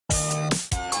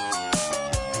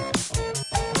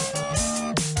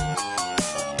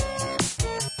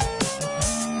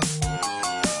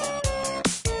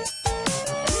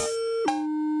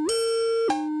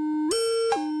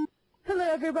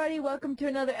everybody. Welcome to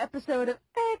another episode of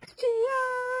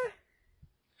XGR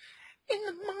in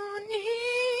the morning.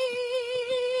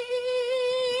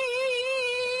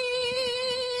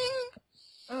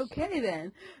 Okay,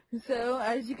 then. So,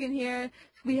 as you can hear,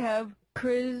 we have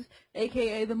Chris,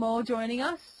 a.k.a. The Mole, joining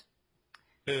us.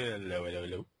 Hello, hello,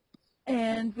 hello.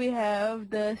 And we have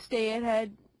the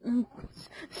stay-at-home...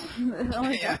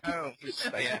 Stay at home.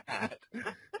 Stay at.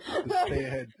 The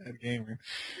stay-ahead gamer.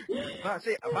 That's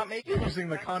it. That makes Using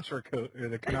the Contra code, or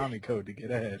the Konami code to get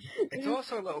ahead. It's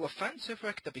also a little offensive,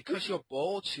 Rick, that because you're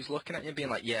bald, she's looking at you and being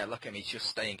like, yeah, look at me, he's just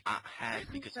staying at head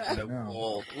because he's so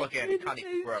bald. Look at him, he can't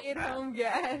even grow stay-at-home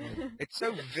guy. It's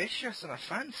so vicious and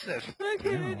offensive.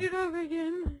 Okay, I do it over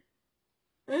again.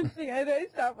 Let's see, how do I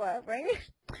stop laughing?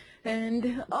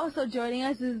 And also joining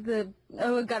us is the...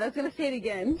 Oh, God, I was going to say it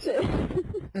again. Yeah,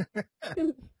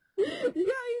 he's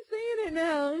saying it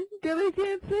now. Because I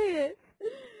can't say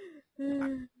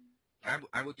it.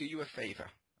 I will do you a favor.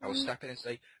 I will step in and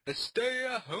say, the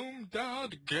stay-at-home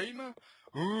dad gamer,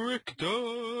 Rick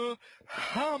the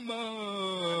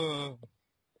Hammer.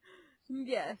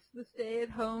 Yes, the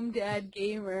stay-at-home dad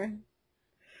gamer.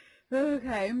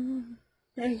 Okay.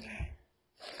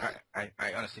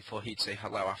 I honestly thought he'd say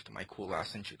hello after my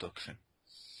cool-ass introduction.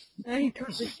 I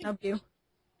totally snubbed you.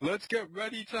 Let's get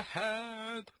ready to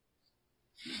head.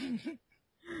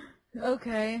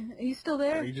 Okay, are you still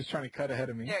there? Are you just trying to cut ahead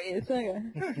of me? There he is,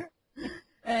 okay.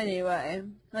 Anyway,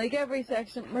 like every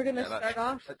section, we're going to start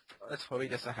off... Let's hurry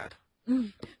this ahead.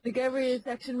 Like every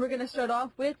section, we're going to start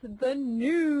off with the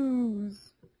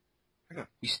news.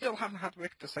 We still haven't had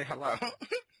Rick to say hello.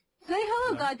 Say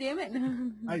hello,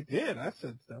 goddammit. I did. I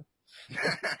said so.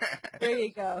 There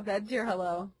you go. That's your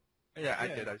hello. Yeah, I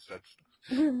did. I said so.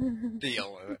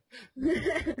 Deal with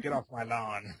it. Get off my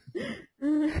lawn.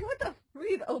 What the? Are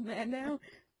you the old man now?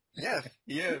 Yes,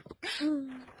 yes.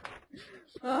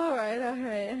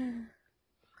 Alright.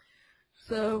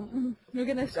 So, we're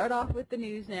going to start off with the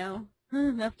news now.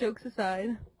 Enough jokes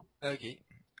aside. Okay.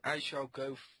 I shall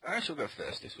go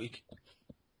first this week.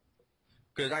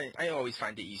 Because I always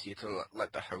find it easier to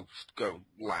let the host go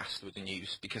last with the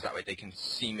news, because that way they can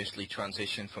seamlessly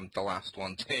transition from the last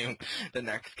one to the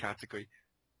next category.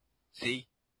 See?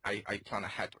 I plan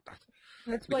ahead with that.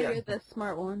 That's why you're the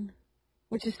smart one,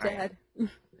 which is dad. I'm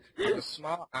the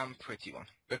smart and pretty one.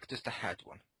 Rick is the head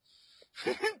one.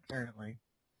 Apparently.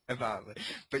 Apparently.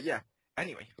 But yeah,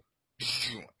 anyway.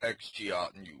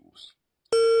 XGR News.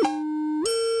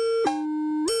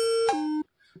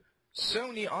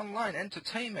 Sony Online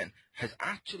Entertainment has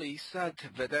actually said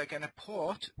that they're going to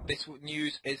port, this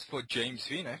news is for James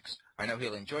Phoenix, I know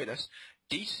he'll enjoy this,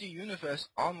 DC Universe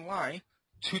Online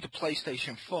to the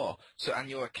PlayStation 4. So, and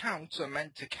your accounts are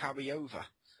meant to carry over.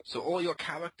 So all your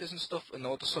characters and stuff and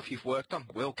all the stuff you've worked on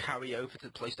will carry over to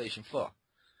the PlayStation 4.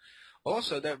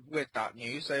 Also, with that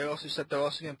news, they also said they're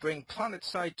also going to bring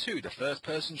PlanetSide 2, the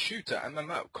first-person shooter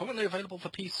MMO, currently available for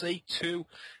PC, to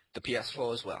the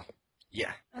PS4 as well.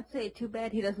 Yeah. I'd say too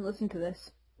bad he doesn't listen to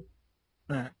this.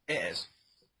 It is.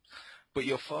 But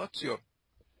your thoughts, your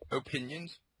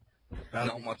opinions,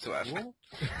 none whatsoever.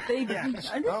 I'm just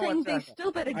saying they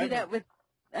still better do that with,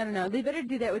 I don't know, they better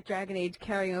do that with Dragon Age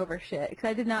carrying over shit. Because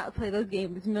I did not play those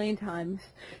games a million times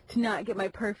to not get my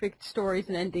perfect stories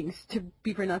and endings to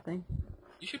be for nothing.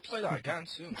 You should play that again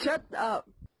soon. Shut up.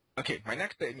 Okay, my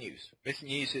next bit of news. This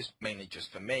news is mainly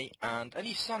just for me and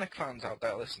any Sonic fans out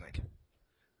there listening.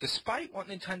 Despite what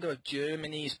Nintendo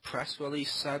Germany's press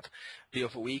release said the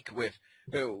other week with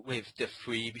the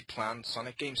three planned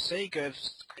Sonic games, Sega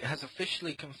has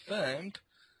officially confirmed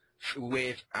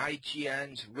with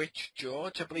IGN's Rich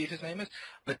George, I believe his name is,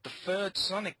 that the third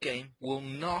Sonic game will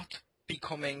not be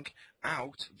coming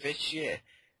out this year.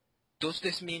 Does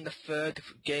this mean the third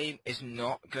game is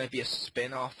not going to be a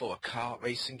spin-off or a kart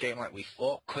racing game like we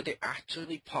thought? Could it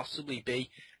actually possibly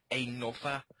be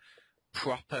another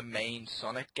proper main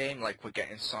Sonic game, like we're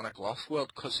getting Sonic Lost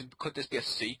World? Could this be a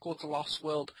sequel to Lost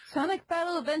World? Sonic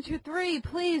Battle Adventure 3,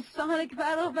 please! Sonic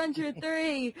Battle Adventure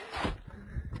 3!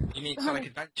 You mean Sonic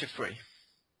Adventure 3?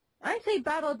 I say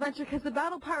Battle Adventure because the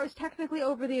battle part was technically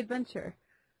over the adventure.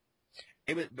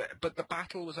 It was, but the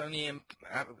battle was only in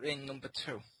number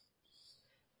 2.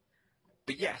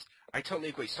 But yes, I totally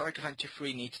agree. Sonic Adventure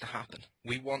 3 needs to happen.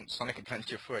 We want Sonic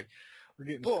Adventure 3. We're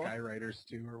getting Skyriders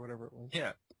 2 or whatever it was.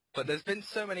 Yeah. But there's been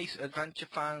so many Adventure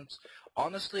fans.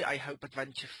 Honestly, I hope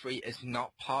Adventure 3 is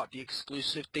not part of the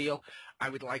exclusive deal. I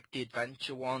would like the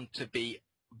Adventure one to be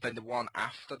the one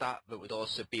after that would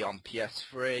also be on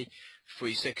PS3,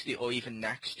 360, or even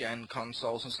next-gen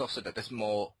consoles and stuff, so that there's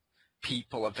more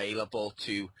people available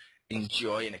to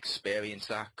enjoy and experience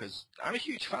that, because I'm a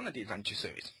huge fan of the Adventure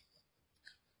series.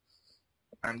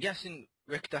 I'm guessing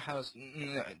Richter has...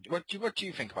 What do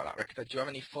you think about that, Richter? Do you have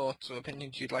any thoughts or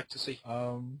opinions you'd like to see?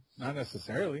 Not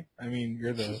necessarily. I mean,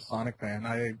 you're the Sonic fan.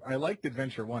 I liked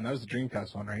Adventure 1. That was the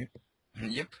Dreamcast one, right?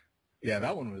 Yep. Yeah,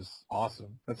 that one was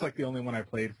awesome. That's like the only one I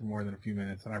played for more than a few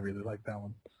minutes, and I really liked that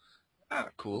one. Ah,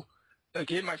 cool.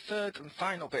 Okay, my third and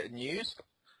final bit of news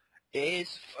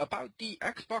is about the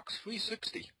Xbox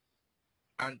 360.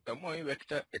 And don't worry,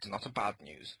 Richter, it's not a bad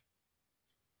news.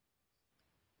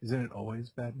 Isn't it always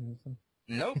bad news?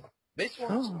 Nope. This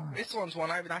one's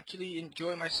one I would actually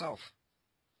enjoy myself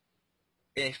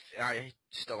if I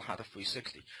still had a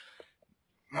 360.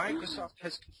 Microsoft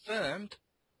has confirmed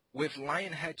with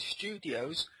Lionhead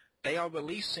Studios they are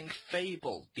releasing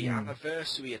Fable, the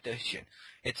Anniversary Edition.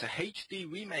 It's a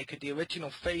HD remake of the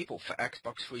original Fable for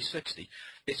Xbox 360.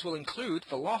 This will include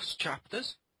the lost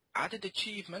chapters, added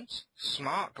achievements,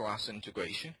 smart glass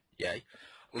integration, yay,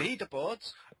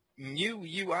 leaderboards, new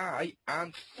UI,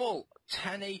 and full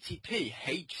 1080p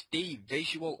HD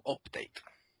visual update.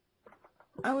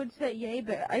 I would say yay,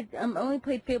 but I only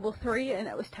played Fable 3 and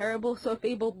that was terrible, so if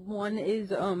Fable 1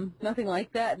 is nothing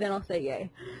like that, then I'll say yay.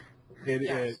 It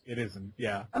isn't,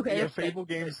 yeah. Okay. The Fable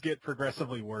games get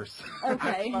progressively worse. Okay.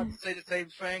 I was about to say the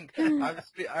same thing.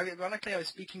 Ironically, I was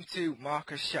speaking to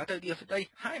Marcus Shadow the other day.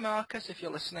 Hi, Marcus, if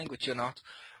you're listening, which you're not.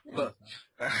 But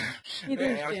I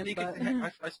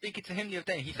was speaking to him the other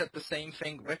day, and he said the same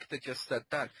thing Richter just said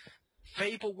that.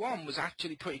 Fable 1 was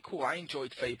actually pretty cool. I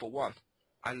enjoyed Fable 1.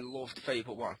 I loved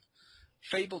Fable 1.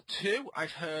 Fable 2,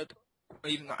 I've heard...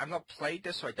 Even though I've not played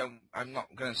this, so I'm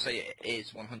not going to say it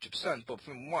is 100%, but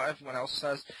from what everyone else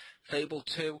says, Fable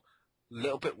 2,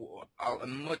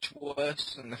 much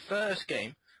worse than the first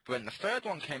game, but then the third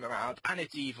one came around, and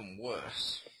it's even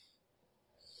worse.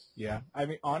 Yeah, I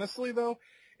mean, honestly, though,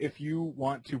 if you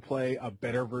want to play a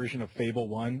better version of Fable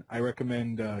 1, I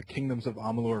recommend Kingdoms of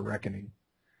Amalur Reckoning.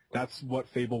 That's what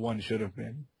Fable 1 should have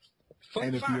been.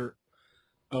 Fun fact.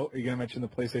 Oh, are you going to mention the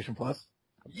PlayStation Plus?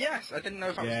 Yes, I didn't know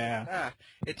if I was there.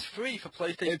 It's free for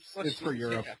PlayStation Plus. It's for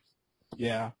Europe.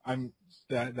 Yeah,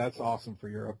 that's awesome for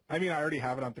Europe. I mean, I already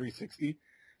have it on 360,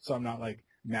 so I'm not like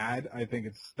mad. I think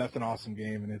that's an awesome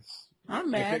game, and I'm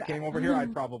mad. If it came over here,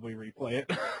 I'd probably replay it.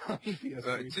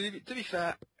 To be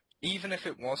fair, even if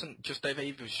it wasn't just over,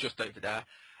 if it was just over there,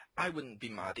 I wouldn't be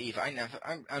mad either. I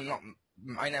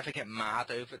never get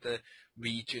mad over the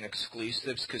region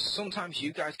exclusives, because sometimes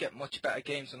you guys get much better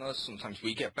games than us, sometimes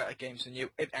we get better games than you.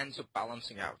 It ends up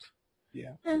balancing out.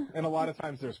 Yeah, and a lot of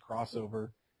times there's crossover.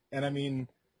 And I mean,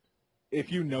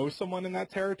 if you know someone in that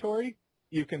territory,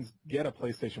 you can get a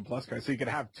PlayStation Plus card, so you could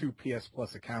have 2 PS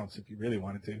Plus accounts if you really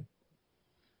wanted to.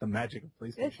 The magic of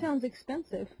PlayStation. It sounds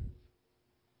expensive.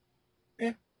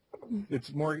 Yeah.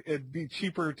 It'd be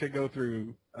cheaper to go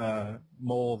through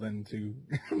Mole than to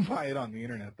buy it on the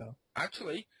internet, though.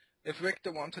 Actually, if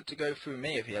Richter wanted to go through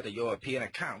me, if he had a European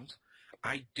account,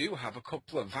 I do have a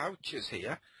couple of vouchers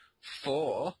here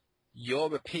for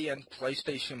European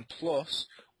PlayStation Plus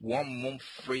 1 month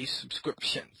free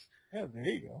subscriptions. Yeah, there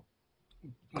you go.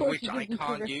 Which I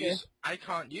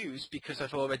can't use because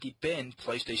I've already been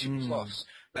PlayStation Plus.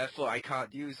 Therefore, I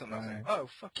can't use them. I was like, oh,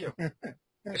 fuck you.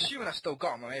 Assuming I still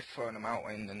got them, I may have thrown them out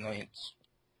in annoyance.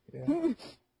 Yeah.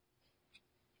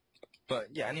 But,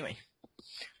 yeah, anyway.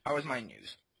 How was my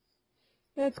news?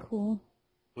 That's cool.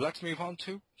 Let's move on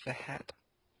to the head.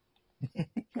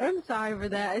 I'm sorry for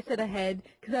that. I said a head,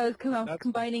 because I was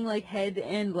combining, like, head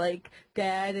and, like,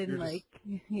 dad and,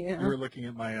 You were looking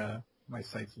at my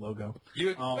site's logo.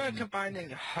 You weren't combining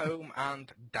home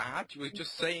and dad. You were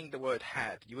just saying the word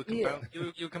head. You were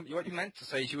what you meant to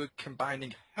say is you were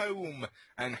combining home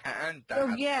and dad.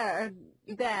 Oh yeah,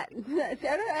 that.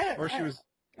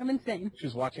 I'm insane. She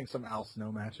was watching some Al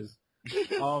Snow matches. I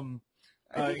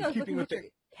think I was looking at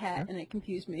the cat and it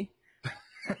confused me.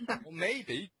 Well,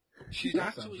 maybe she's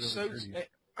actually really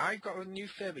I got a new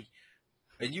theory,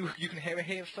 and you can hear it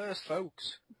here first,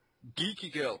 folks.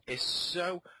 Geeky Girl is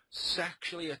so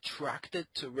sexually attracted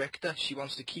to Richter, she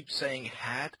wants to keep saying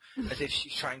head as if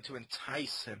she's trying to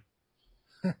entice him.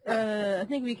 I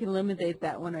think we can eliminate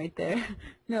that one right there.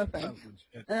 No offense.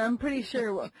 I'm pretty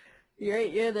sure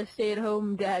you're the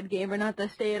stay-at-home dad gamer, not the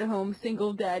stay-at-home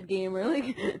single dad gamer.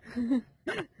 Like,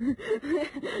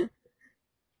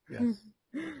 yes.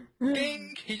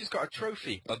 Ding! He just got a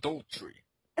trophy. Adultery.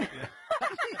 Yeah.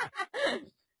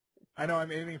 I know,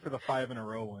 I'm aiming for the 5 in a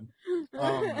row one.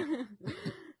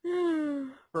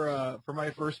 For my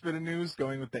first bit of news,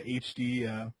 going with the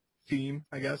HD theme,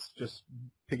 I guess, just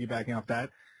piggybacking off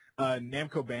that,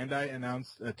 Namco Bandai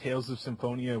announced Tales of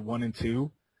Symphonia 1 and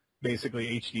 2,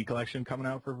 basically HD collection coming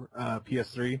out for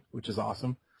PS3, which is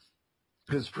awesome.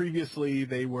 Because previously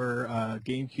they were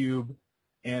GameCube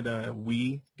and a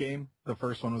Wii game. The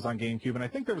first one was on GameCube, and I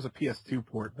think there was a PS2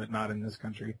 port, but not in this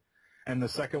country. And the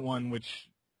second one, which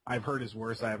I've heard is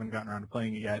worse, I haven't gotten around to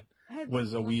playing it yet,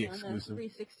 was a Wii exclusive.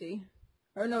 360.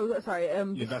 Or no, sorry, yeah,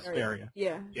 Vesperia.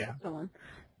 Yeah, yeah. Someone.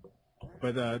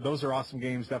 But those are awesome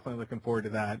games. Definitely looking forward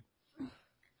to that.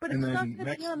 But it's not going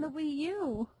to be on the Wii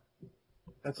U.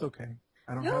 That's okay.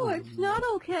 I don't No, have it's not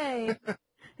okay.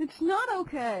 It's not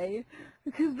okay.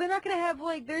 Because they're not going to have,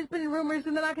 like, there's been rumors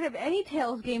that they're not going to have any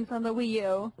Tales games on the Wii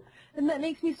U. And that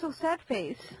makes me so sad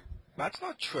face. That's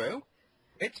not true.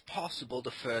 It's possible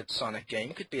the third Sonic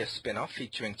game could be a spin-off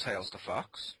featuring Tails the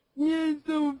Fox. Yeah, it's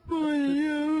so funny.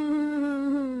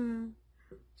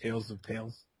 Tales of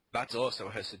Tales. That's also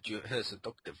her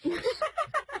seductive voice.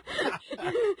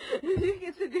 If you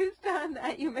get seduced on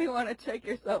that, you may want to check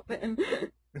yourself in.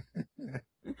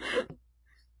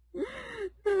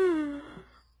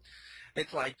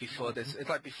 It's like before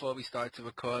we started to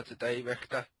record today,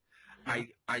 Richter.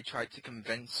 I tried to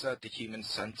convince her the Human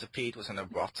Centipede was an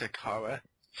erotic horror.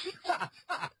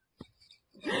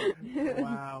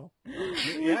 Wow.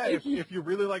 Yeah, if you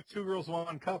really like Two Girls,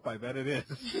 One Cup, I bet it is.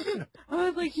 I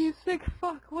was like, you sick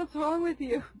fuck, what's wrong with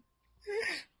you?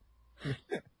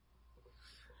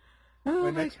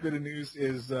 My next bit of news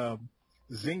is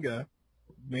Zynga,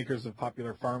 makers of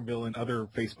popular Farmville and other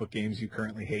Facebook games you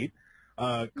currently hate,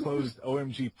 closed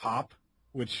OMG Pop,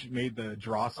 which made the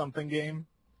Draw Something game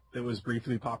that was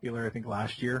briefly popular, I think,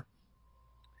 last year,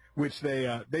 which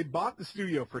they bought the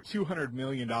studio for $200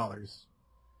 million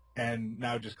and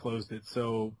now just closed it.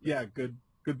 So, yeah, good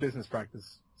business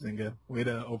practice, Zynga. Way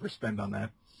to overspend on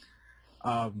that.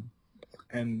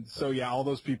 And so, yeah, all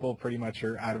those people pretty much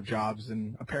are out of jobs,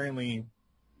 and apparently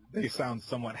they sound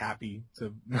somewhat happy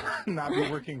to not be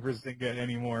working for Zynga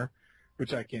anymore,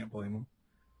 which I can't blame them.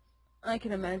 I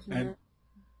can imagine that.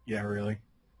 Yeah, really.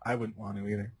 I wouldn't want to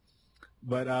either.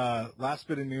 But last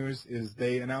bit of news is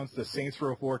they announced the Saints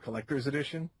Row 4 Collector's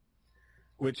Edition,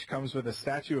 which comes with a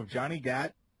statue of Johnny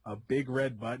Gat, a big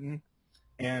red button,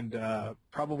 and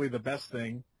probably the best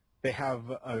thing, they have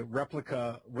a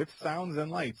replica with sounds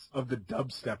and lights of the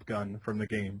dubstep gun from the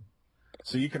game.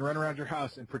 So you can run around your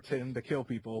house and pretend to kill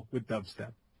people with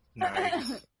dubstep.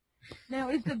 Nice. Now,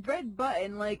 is the red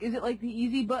button, like, is it like the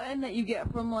easy button that you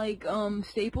get from, like,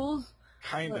 Staples?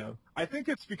 Kind of. I think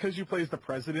it's because you play as the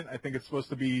president. I think it's supposed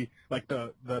to be like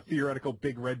the theoretical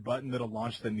big red button that'll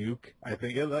launch the nuke. I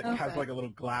think it has like a little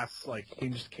glass like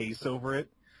hinged case over it.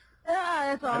 Ah,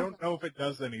 that's awesome. I don't know if it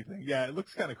does anything. Yeah, it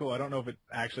looks kind of cool. I don't know if it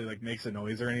actually like makes a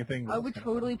noise or anything. I would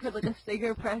totally put like a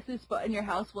sticker, press this button in your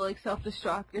house will like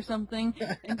self-destruct or something,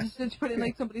 and just put it in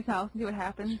like somebody's house and see what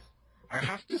happens. I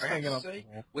have to say,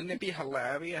 wouldn't it be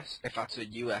hilarious if that's a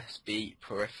USB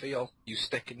peripheral you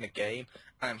stick in the game,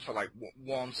 and for like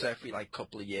once every like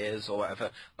couple of years or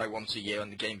whatever, like once a year on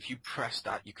the game, if you press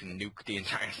that, you can nuke the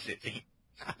entire city.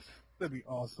 That'd be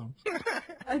awesome.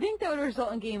 I think that would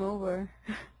result in game over.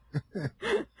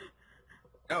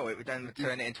 No, it would then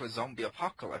turn it into a zombie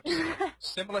apocalypse.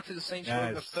 Similar to the Saints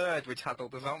Row the Third, which had all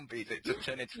the zombies. It just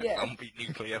turned into a zombie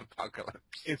nuclear apocalypse.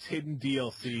 It's hidden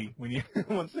DLC. When you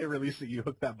once they release it, you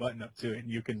hook that button up to it,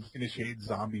 and you can initiate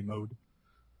zombie mode.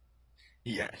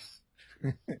 Yes.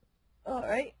 All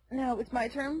right, now it's my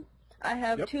turn. I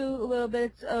have two little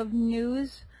bits of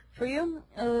news for you.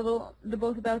 They're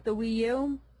both about the Wii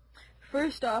U.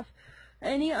 First off,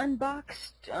 any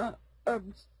unboxed,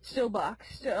 still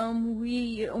boxed,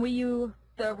 Wii U,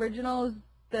 the originals,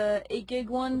 the 8 gig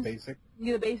ones,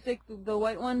 the basic, the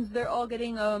white ones, they're all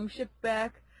getting shipped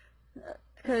back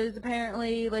because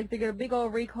apparently, like, they get a big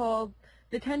old recall.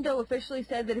 Nintendo officially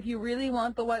said that if you really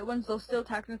want the white ones, they'll still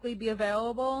technically be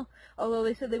available, although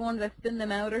they said they wanted to thin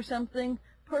them out or something.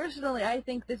 Personally, I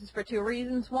think this is for two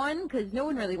reasons. One, because no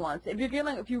one really wants it.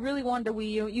 If you really want a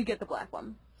Wii U, you get the black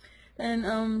one.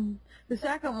 And the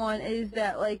second one is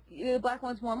that, like, the black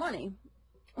one's more money.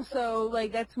 So,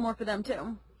 like, that's more for them,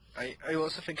 too. I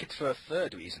also think it's for a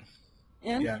third reason.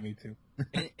 Yeah, me too.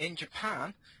 in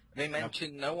Japan, they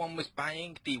mentioned no one was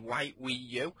buying the white Wii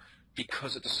U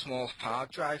because of the small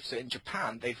hard drive. So in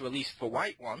Japan, they've released the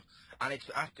white one, and it's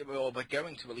after they're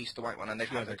going to release the white one, and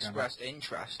they've expressed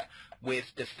interest with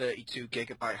the 32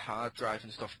 gigabyte hard drive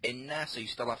and stuff in there. So you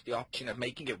still have the option of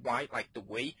making it white like the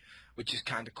Wii, which is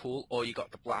kind of cool, or you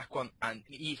got the black one. And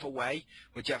either way,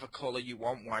 whichever color you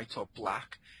want, white or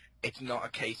black, it's not a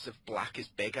case of black is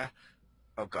bigger.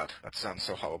 Oh God, that sounds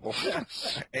so horrible.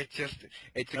 It's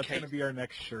That's going to be our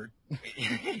next shirt.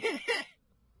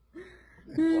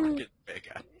 Black is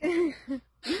bigger.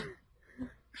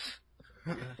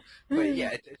 But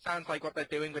yeah, it sounds like what they're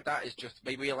doing with that is just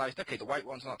they realized, okay, the white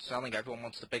one's not selling, everyone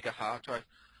wants the bigger hard drive.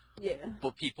 Yeah.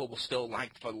 But people will still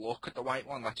like the look at the white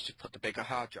one, let's just put the bigger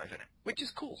hard drive in it, which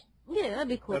is cool. Yeah, that'd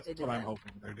be cool if they That's did what I'm that.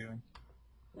 hoping they're doing.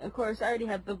 Of course, I already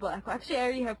have the black. Actually, I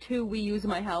already have 2 Wii U's in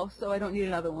my house, so I don't need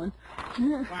another one.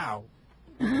 Wow.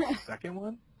 The second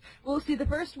one? Well, see, the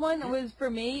first one was for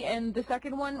me, and the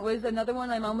second one was another one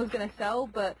my mom was going to sell,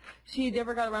 but she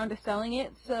never got around to selling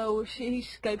it, so she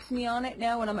Skypes me on it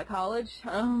now when I'm at college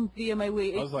via my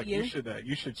Wii. I was like, you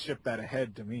should ship that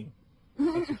ahead to me.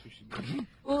 That's what you should do.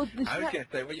 Well, I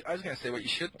was gonna say what you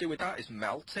should do with that is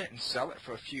melt it and sell it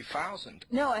for a few thousand.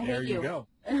 no, I hate There you go.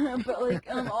 But like,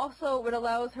 also what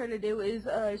allows her to do is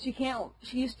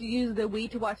she used to use the Wii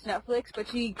to watch Netflix, but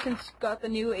since she got the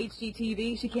new HD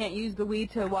TV, she can't use the Wii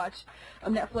to watch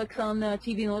Netflix on the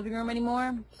TV in the living room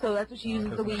anymore. So that's what she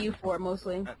uses the Wii U for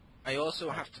mostly. I also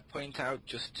have to point out,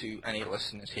 just to any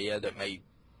listeners here that may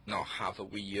not have a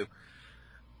Wii U,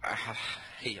 I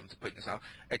hate to point this out,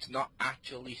 it's not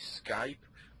actually Skype.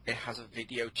 It has a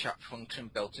video chat function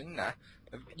built in there.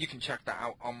 You can check that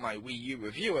out on my Wii U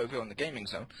review over on the Gaming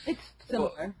Zone. It's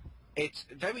similar. But it's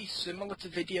very similar to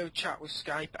video chat with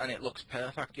Skype, and it looks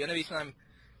perfect. The only reason I'm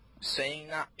saying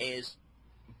that is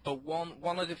the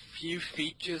one of the few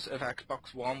features of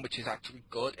Xbox One which is actually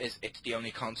good is it's the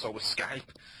only console with Skype,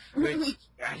 which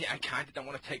I kind of don't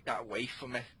want to take that away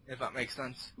from it, if that makes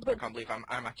sense. But I can't believe I'm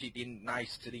actually being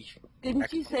nice to the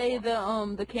didn't you Xbox say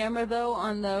One. the camera though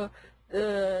on the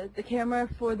camera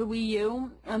for the Wii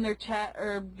U on their chat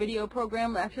or video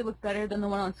program actually looked better than the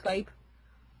one on Skype?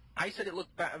 I said it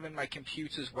looked better than my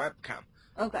computer's webcam.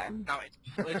 Okay. Now,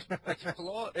 it's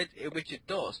flawed, which it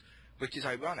does, which is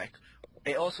ironic.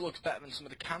 It also looks better than some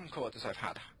of the camcorders I've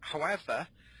had. However,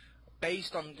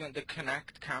 based on the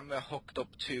Kinect camera hooked up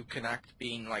to Kinect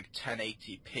being like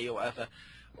 1080p or whatever,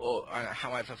 or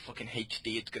however fucking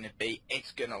HD it's going to be,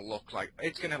 it's going to look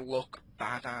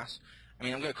badass. I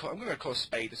mean, I'm going to call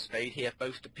spade a spade here.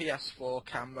 Both the PS4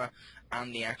 camera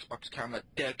and the Xbox camera,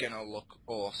 they're going to look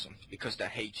awesome because they're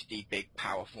HD, big,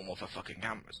 powerful motherfucking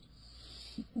cameras.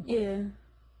 Yeah.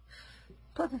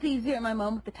 Plus, it's easier on my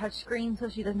mom with the touch screen, so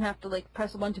she doesn't have to like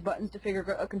press a bunch of buttons to figure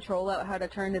a control out how to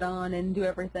turn it on and do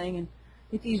everything, and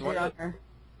it's easier on her.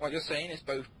 What you're saying is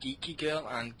both geeky girl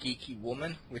and geeky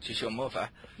woman, which is your mother,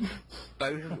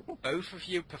 both of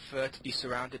you prefer to be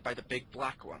surrounded by the big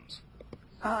black ones.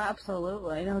 Oh,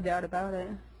 absolutely, no doubt about it.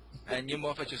 And your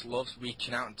mother just loves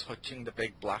reaching out and touching the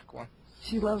big black one.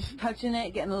 She loves touching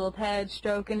it, getting a little pad,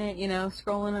 stroking it,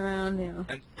 scrolling around,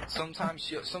 And sometimes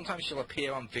she'll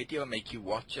appear on video and make you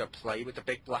watch her play with the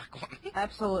big black one.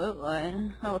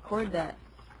 Absolutely. I'll record that.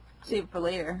 Save it for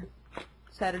later.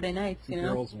 Saturday nights, The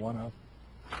girls one up.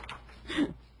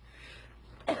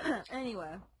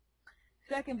 Anyway,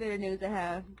 second bit of news I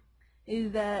have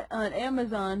is that on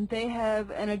Amazon they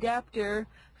have an adapter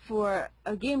for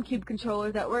a GameCube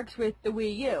controller that works with the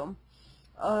Wii U.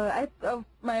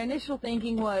 My initial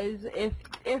thinking was if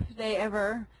they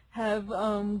ever have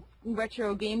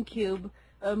retro GameCube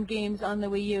games on the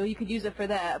Wii U, you could use it for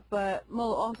that. But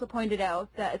Mo also pointed out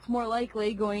that it's more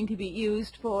likely going to be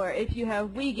used for if you have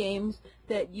Wii games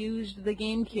that used the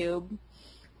GameCube.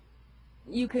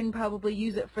 You can probably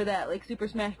use it for that, like Super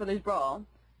Smash Bros. Brawl.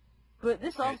 But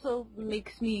this also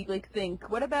makes me think,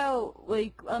 what about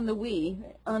on the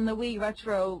Wii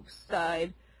retro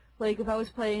side? Like, if I was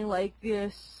playing,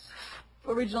 this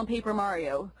original Paper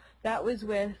Mario, that was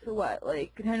with,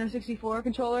 Nintendo 64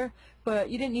 controller?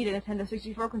 But you didn't need a Nintendo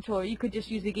 64 controller, you could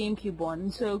just use the GameCube one.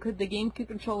 So could the GameCube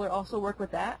controller also work with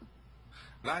that?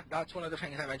 That's one of the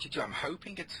things I mentioned too. I'm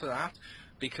hoping it's for that,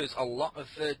 because a lot of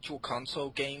virtual console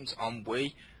games on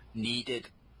Wii needed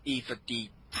either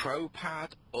the Pro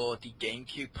Pad or the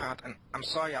GameCube pad, and I'm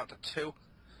sorry, out of the two,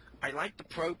 I like the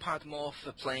Pro Pad more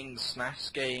for playing the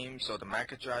SNES games or the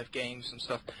Mega Drive games and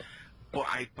stuff, but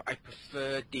I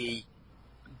prefer the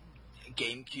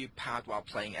GameCube pad while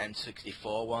playing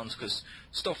N64 ones, because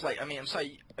stuff like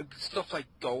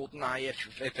GoldenEye,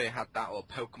 if they had that, or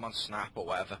Pokemon Snap or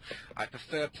whatever, I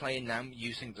prefer playing them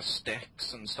using the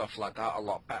sticks and stuff like that a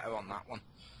lot better on that one.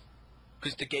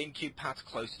 Because the GameCube pad's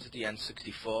closer to the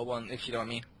N64 one, if you know what I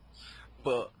mean.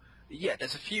 But, yeah,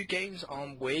 there's a few games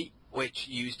on Wii which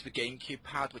used the GameCube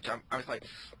pad, which I was like,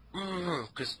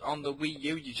 because on the Wii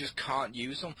U you just can't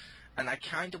use them. And I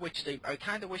kind of wish they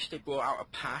brought out a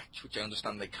patch, which I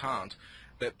understand they can't,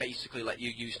 but basically let you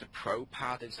use the Pro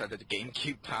Pad instead of the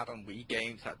GameCube pad on Wii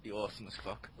games. That'd be awesome as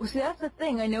fuck. Well, see, that's the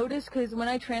thing I noticed, because when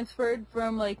I transferred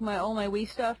from all my Wii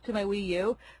stuff to my Wii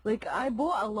U, I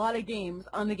bought a lot of games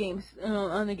on the game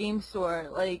store.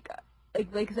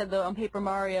 like I said, on Paper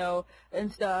Mario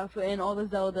and stuff, and all the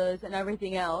Zeldas and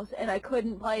everything else, and I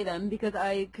couldn't play them because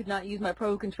I could not use my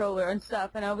Pro Controller and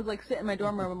stuff, and I was like sitting in my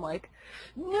dorm room, I'm like,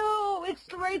 no,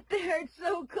 it's right there, it's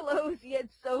so close, yet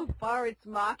so far, it's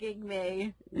mocking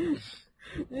me.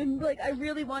 And like, I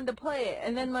really wanted to play it,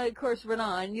 and then of course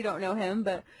Renan, you don't know him,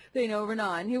 but you know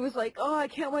Renan, he was like, oh, I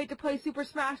can't wait to play Super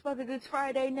Smash Bros. It's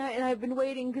Friday night, and I've been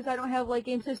waiting because I don't have like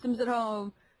game systems at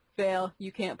home. Fail,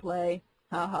 you can't play,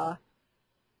 haha.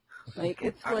 Like,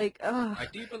 it's like, ugh. I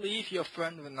do believe your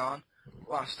friend Renan,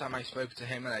 last time I spoke to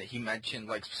him, he mentioned,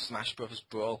 like, Smash Bros.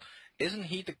 Brawl. Isn't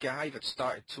he the guy that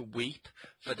started to weep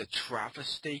for the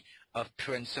travesty of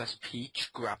Princess Peach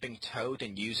grabbing Toad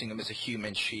and using him as a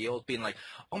human shield, being like,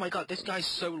 oh my god, this guy's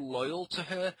so loyal to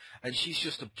her, and she's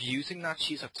just abusing that,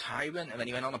 she's a tyrant, and then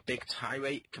he went on a big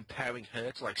tirade comparing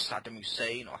her to, like, Saddam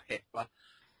Hussein or Hitler.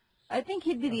 I think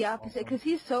he'd be the opposite, because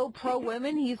he's so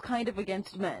pro-women, he's kind of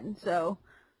against men, so...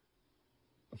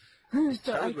 Is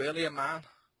Toad really a man?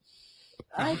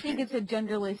 I think it's a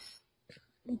genderless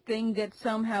thing that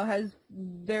somehow has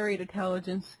varied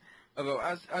intelligence. Although,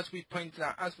 as we pointed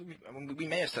out, we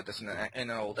may have said this in an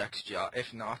old XGR.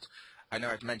 If not, I know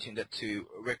I've mentioned it to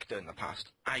Richter in the past.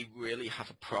 I really have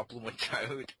a problem with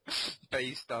Toad,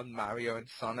 based on Mario and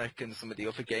Sonic and some of the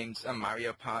other games, and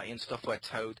Mario Party and stuff, where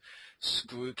Toad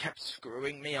kept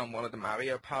screwing me on one of the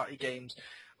Mario Party games,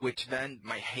 which then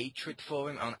my hatred for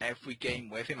him on every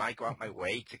game with him, I go out my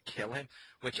way to kill him,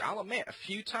 which I'll admit, a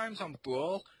few times on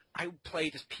Brawl, I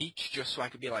played as Peach just so I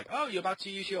could be like, oh, you're about to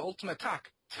use your ultimate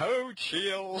attack. Toad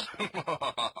shield!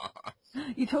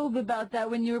 You told me about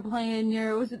that when you were playing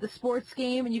was it the sports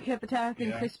game, and you kept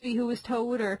attacking Crispy, who was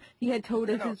Toad, or he had Toad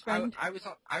as his friend? I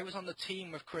was on the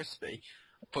team with Crispy,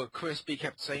 but Crispy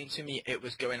kept saying to me it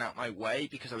was going out my way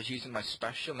because I was using my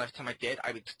special, and every time I did,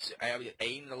 I would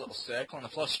aim the little circle on the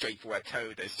floor straight for where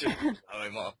Toad is, just blow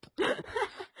him up.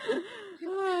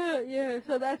 Yeah,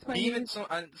 so that's my news.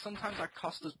 And sometimes that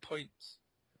cost us points.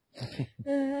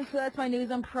 So that's my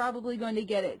news. I'm probably going to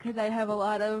get it because I have a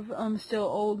lot of still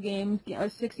old games,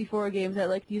 64 games I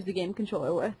like to use the game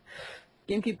controller with.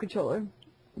 GameCube controller.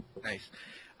 Nice.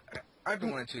 I've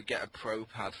been wanting to get a Pro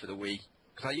Pad for the Wii.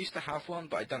 Because I used to have one,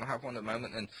 but I don't have one at the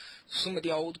moment, and some of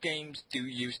the old games do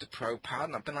use the Pro Pad,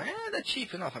 and I've been like, they're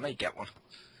cheap enough, I may get one.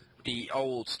 The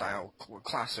old style,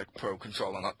 classic Pro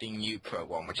controller, not the new Pro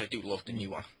one, which I do love the new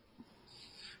one.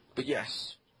 But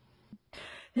yes.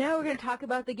 Now we're going to talk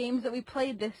about the games that we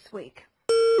played this week.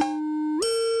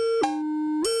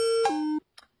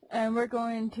 And we're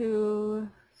going to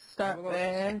start with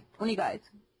one of you guys.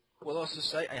 We'll also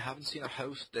say I haven't seen a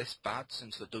host this bad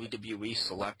since the WWE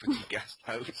celebrity guest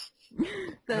host.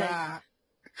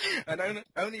 And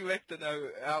only Richter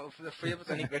out of the three of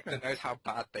us, only Richter knows how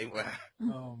bad they were.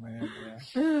 Oh, man,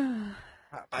 yeah.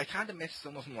 I kind of miss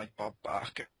some of them, like Bob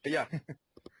Barker. But yeah.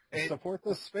 Support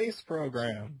the space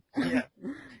program. Yeah.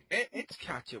 It's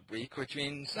catch-up week, which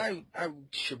means I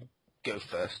should go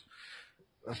first.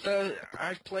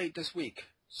 I've played this week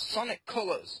Sonic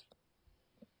Colors.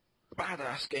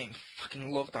 Badass game.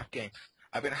 Fucking love that game.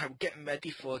 I've been getting ready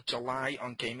for July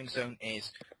on Gaming Zone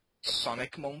is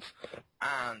Sonic month,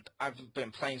 and I've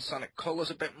been playing Sonic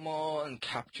Colors a bit more and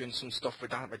capturing some stuff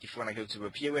with that ready for when I go to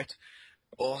review it.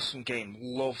 Awesome game.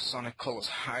 Love Sonic Colors.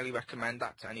 Highly recommend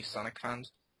that to any Sonic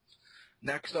fans.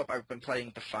 Next up, I've been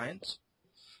playing Defiance,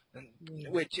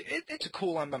 which it's a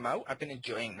cool MMO. I've been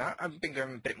enjoying that. I've been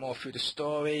going a bit more through the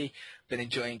story. Been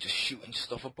enjoying just shooting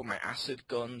stuff up with my acid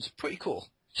guns. Pretty cool.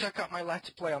 Check out my Let's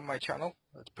Play on my channel.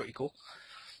 That's pretty cool.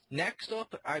 Next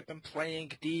up, I've been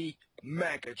playing the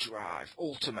Mega Drive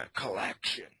Ultimate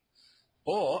Collection,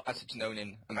 or, as it's known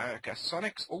in America,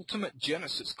 Sonic's Ultimate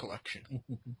Genesis Collection.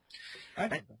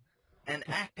 An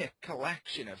epic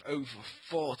collection of over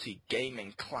 40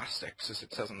 gaming classics, as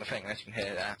it says on the thing, as you can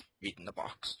hear that, reading the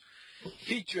box.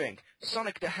 Featuring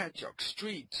Sonic the Hedgehog,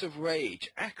 Streets of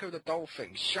Rage, Echo the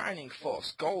Dolphin, Shining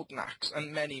Force, Golden Axe,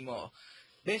 and many more.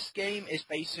 This game is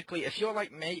basically, if you're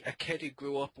like me, a kid who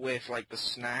grew up with like the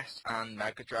SNES and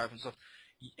Mega Drive and stuff,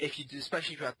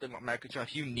 especially if you have the Mega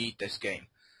Drive, you need this game.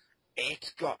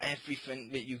 It's got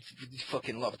everything that you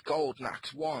fucking loved. Golden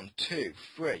Axe 1, 2,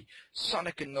 3,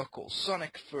 Sonic and Knuckles,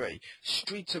 Sonic 3,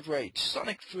 Streets of Rage,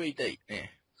 Sonic 3D,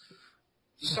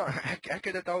 Sonic,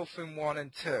 Echo the Dolphin 1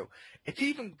 and 2. It's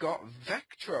even got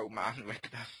Vectro Man with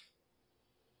them.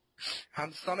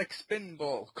 And Sonic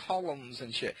Spinball, columns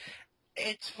and shit.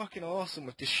 It's fucking awesome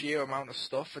with the sheer amount of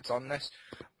stuff that's on this.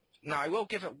 Now, I will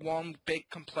give it one big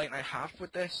complaint I have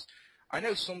with this. I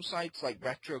know some sites like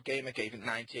Retro Gamer gave it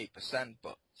 98%,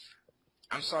 but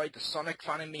I'm sorry, the Sonic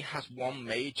fan in me has one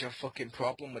major fucking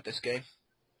problem with this game.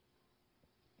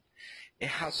 It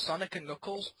has Sonic and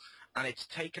Knuckles, and it's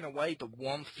taken away the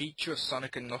one feature of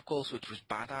Sonic and Knuckles, which was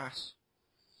badass.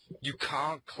 You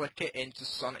can't click it into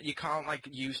Sonic. You can't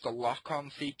use the lock-on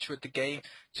feature of the game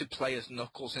to play as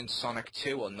Knuckles in Sonic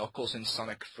 2 or Knuckles in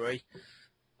Sonic 3,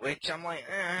 which I'm like,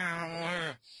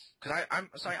 because I'm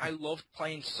sorry, I loved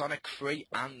playing Sonic 3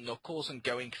 and Knuckles and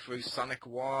going through Sonic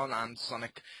 1 and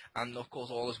Sonic and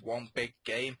Knuckles all as one big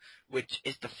game, which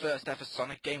is the first ever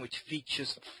Sonic game which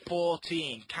features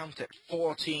 14, count it,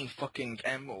 14 fucking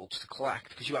emeralds to collect,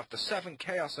 because you have the 7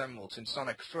 Chaos Emeralds in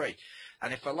Sonic 3.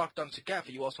 And if they're locked on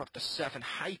together, you also have the 7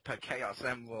 Hyper Chaos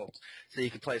Emeralds, so you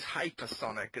can play as Hyper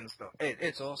Sonic and stuff.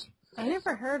 It's awesome. I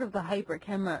never heard of the Hyper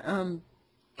Chaos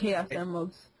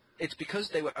Emeralds. It's because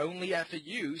they were only ever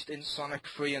used in Sonic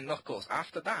 3 and Knuckles.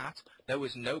 After that, there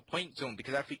was no point to them,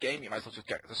 because every game you might as well just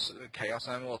get the Chaos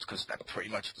Emeralds, because they're pretty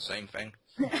much the same thing.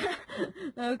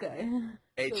 Okay.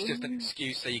 It's just an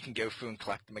excuse so you can go through and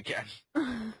collect them again.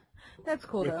 That's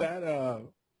cool, though.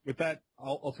 With that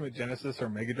Ultimate Genesis or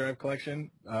Mega Drive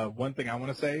collection, one thing I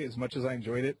want to say, as much as I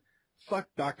enjoyed it, fuck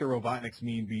Dr. Robotnik's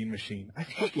Mean Bean Machine. I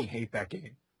fucking hate that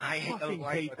game. I fucking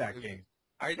hate that game.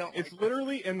 I don't. It's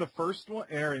literally in the first one,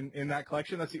 or in that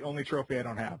collection. That's the only trophy I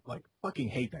don't have. Like, fucking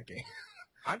hate that game.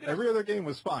 Every other game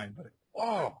was fine, but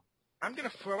I'm gonna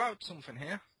throw out something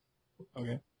here.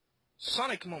 Okay.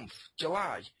 Sonic Month,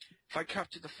 July. If I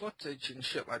capture the footage and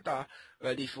shit like that,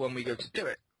 ready for when we go to do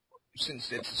it.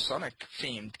 Since it's a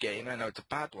Sonic-themed game, I know it's a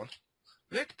bad one.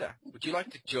 Victor, would you like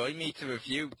to join me to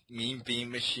review Mean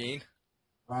Bean Machine?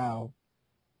 Wow.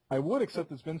 I would,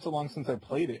 except it's been so long since I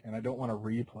played it, and I don't want to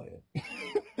replay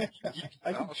it.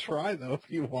 I can try, though,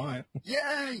 if you want.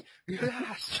 Yay!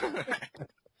 Yes!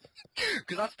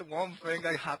 Because that's the one thing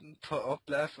I hadn't put up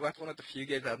there. So that's one of the few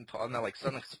games I hadn't put on there, like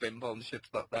Sonic Spinball and shit's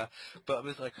not there. But I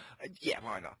was like, yeah,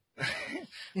 why not?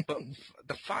 But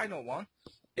the final one,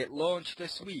 it launched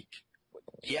this week.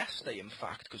 Yesterday, in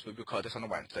fact, because we record this on a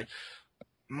Wednesday.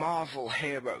 Marvel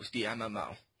Heroes, the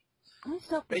MMO. I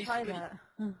still have to try that.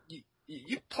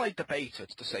 You played the beta,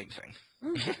 it's the same thing.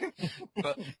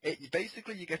 But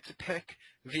basically you get to pick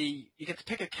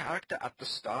a character at the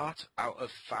start out of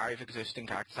 5 existing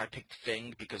characters. I picked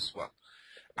Thing because, well,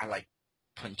 I like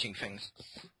punching things.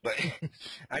 But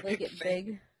I picked Thing.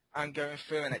 Big. I'm going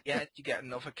through, and at the end you get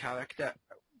another character,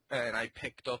 and I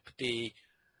picked up the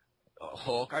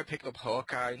I picked up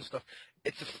Hawkeye and stuff.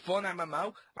 It's a fun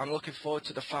MMO. I'm looking forward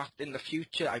to the fact in the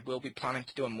future I will be planning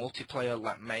to do a multiplayer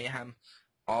like Mayhem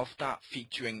of that,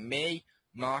 featuring me,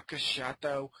 Marcus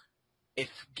Shadow. If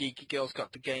Geeky Girl's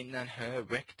got the game, then her,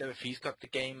 Richter, if he's got the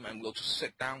game, and we'll just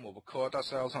sit down, we'll record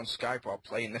ourselves on Skype while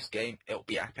playing this game. It'll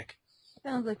be epic.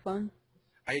 Sounds like fun.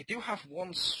 I do have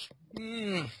one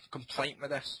complaint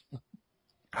with this,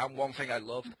 and one thing I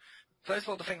loved. First of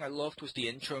all, the thing I loved was the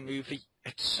intro movie.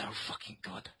 It's so fucking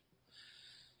good.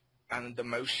 And the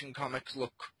motion comics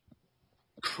look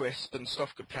crisp and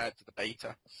stuff compared to the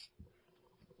beta.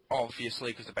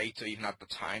 Obviously, because the beta even had the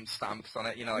time stamps on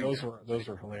it, you know. Like, those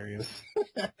were hilarious.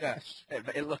 Yeah,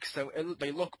 it looks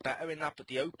they look better in that. But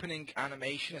the opening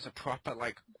animation is a proper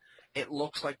it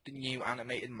looks like the new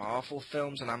animated Marvel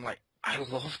films, and I'm like, I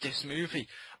love this movie.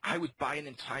 I would buy an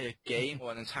entire game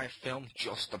or an entire film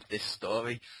just of this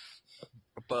story.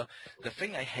 But the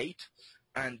thing I hate,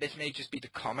 and this may just be the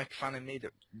comic fan in me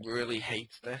that really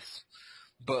hates this,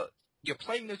 but you're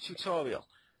playing the tutorial.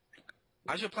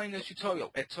 As you're playing the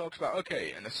tutorial, it talks about,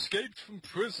 okay, an escape from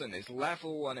prison is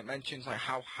level, and it mentions like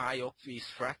how high up these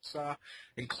threats are,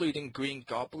 including Green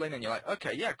Goblin, and you're like,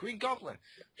 okay, yeah, Green Goblin.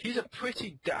 He's a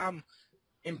pretty damn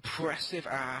impressive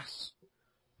ass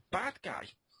bad guy.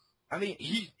 I mean,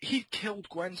 he killed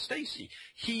Gwen Stacy.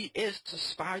 He is to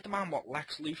Spider-Man what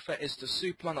Lex Luthor is to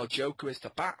Superman or Joker is to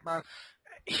Batman.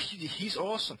 He's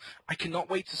awesome. I cannot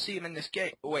wait to see him in this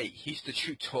game. Wait, he's the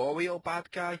tutorial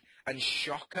bad guy, and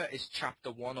Shocker is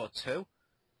chapter 1 or 2?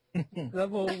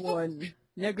 Level 1.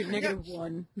 Negative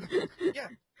 1. Yeah.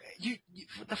 You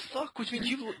the fuck? Which means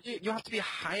you have to be a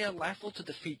higher level to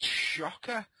defeat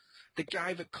Shocker, the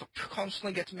guy that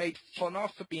constantly gets made fun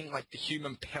of for being like the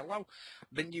human pillow,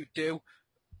 than you do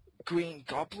Green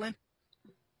Goblin.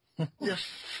 The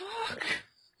fuck?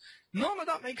 None of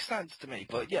that makes sense to me,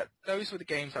 but yeah, those were the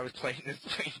games I was playing this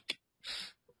week.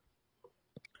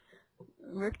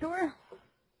 Richter?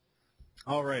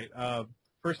 All right.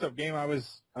 First up game I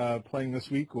was playing this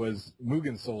week was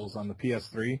Mugen Souls on the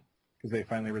PS3, because they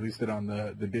finally released it on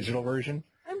the digital version.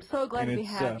 I'm so glad we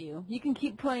have you. You can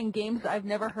keep playing games I've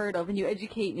never heard of, and you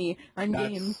educate me on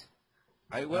games.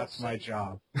 That's my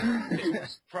job.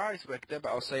 Surprise, Richter, but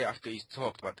I'll say after he's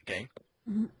talked about the game.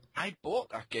 Mm-hmm. I bought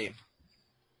that game.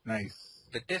 Nice.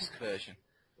 The disc version.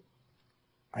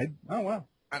 Oh, wow.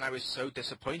 And I was so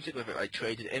disappointed with it, I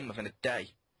traded it in within a day.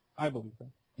 I believe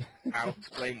that. I'll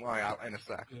explain why out in a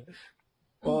sec. Yeah.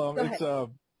 Well,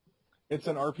 it's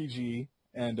an RPG,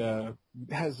 and it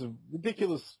has a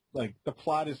ridiculous, like, the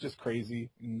plot is just crazy,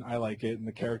 and I like it, and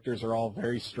the characters are all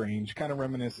very strange, kind of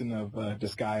reminiscent of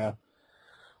Disgaea,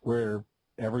 where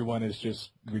everyone is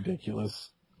just ridiculous.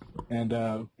 And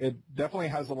it definitely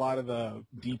has a lot of the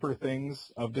deeper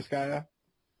things of Disgaea,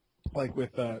 like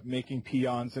with making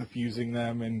peons and fusing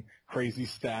them, and crazy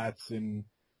stats, and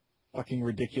fucking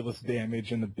ridiculous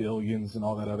damage in the billions and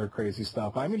all that other crazy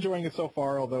stuff. I'm enjoying it so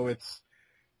far, although it's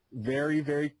very,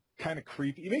 very kind of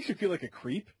creepy. It makes you feel like a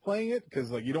creep playing it,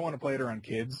 because like you don't want to play it around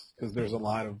kids, because there's a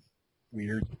lot of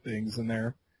weird things in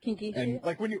there. Kinky And shit.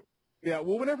 like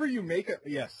whenever you make a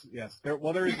yes. There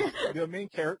is the main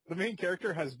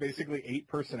character has basically 8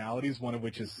 personalities, one of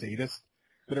which is sadist,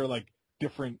 that are like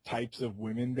different types of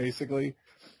women, basically.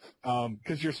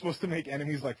 Because you're supposed to make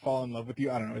enemies like fall in love with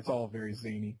you. I don't know. It's all very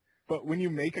zany. But when you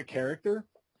make a character,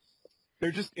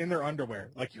 they're just in their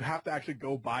underwear. Like, you have to actually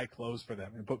go buy clothes for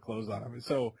them and put clothes on them. And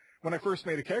so when I first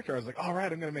made a character, I was like, all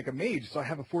right, I'm going to make a mage, so I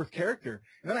have a 4th character.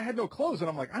 And then I had no clothes, and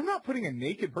I'm like, I'm not putting a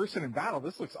naked person in battle.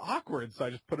 This looks awkward. So I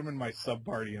just put them in my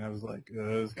sub-party, and I was like,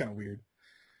 it's kind of weird.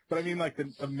 But I mean, like,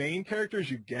 the main characters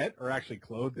you get are actually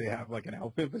clothed. They have, like, an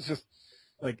outfit. But it's just,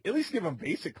 like, at least give them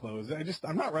basic clothes.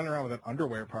 I'm not running around with an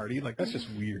underwear party. Like, that's just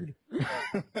weird.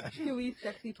 Chewy,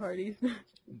 sexy parties.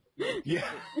 Yeah.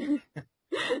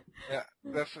 Yeah,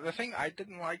 the thing I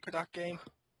didn't like with that game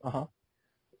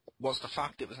was the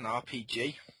fact it was an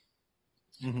RPG.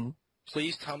 Mm-hmm.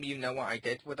 Please tell me you know what I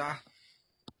did with that.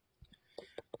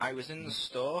 I was in the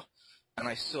store, and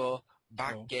I saw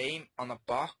that game on a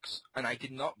box, and I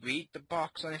did not read the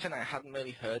box or anything. I hadn't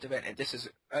really heard of it, and this is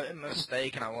a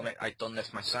mistake, and I'll admit I'd done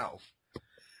this myself.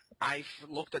 I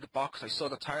looked at the box, I saw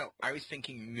the title, I was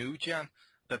thinking Mugen,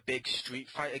 the big Street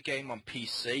Fighter game on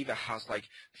PC that has, like,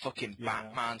 fucking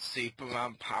Batman,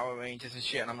 Superman, Power Rangers and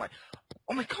shit, and I'm like,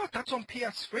 oh my god, that's on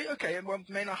PS3, okay, and we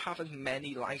may not have as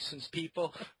many licensed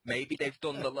people, maybe they've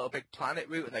done the Little Big Planet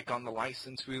route and they've gone the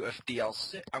license route of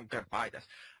DLC, I'm gonna buy this.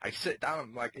 I sit down,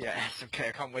 I'm like, yeah, it's okay,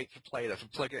 I can't wait to play this,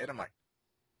 and plug it in, I'm like,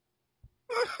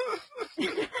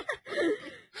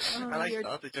 and I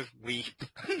started to just weep.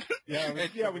 Yeah,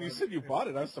 when you said you bought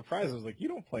it, I was surprised. I was like, you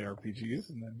don't play RPGs,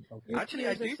 and then okay. Actually,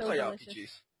 I do play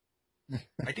RPGs.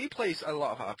 I do play a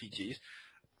lot of RPGs,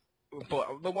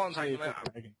 but the ones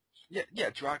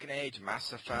Dragon Age,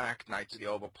 Mass Effect, Knights of the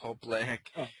Old Republic.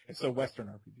 Oh, so Western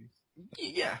RPGs.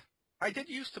 Yeah, I did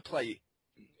used to play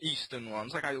Eastern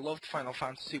ones. Like, I loved Final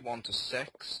Fantasy 1 to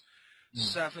 6.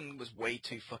 7 was way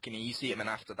too fucking easy, and then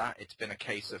after that, it's been a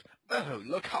case of, oh,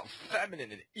 look how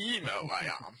feminine and emo I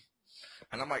am.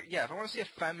 And I'm like, yeah, if I want to see a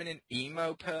feminine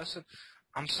emo person,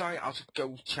 I'm sorry, I'll just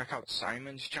go check out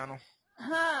Simon's channel.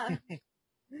 Huh.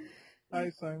 Hi,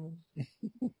 Simon.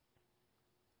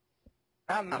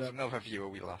 And that's another viewer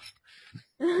we lost.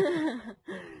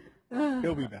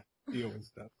 He'll be back. He always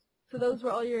does. So those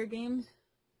were all your games?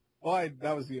 I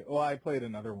played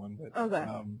another one, but okay.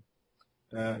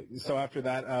 so after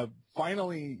that,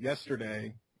 finally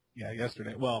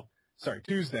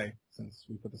Tuesday, since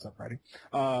we put this up Friday,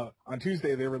 on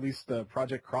Tuesday they released the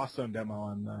Project Crosszone demo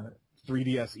on the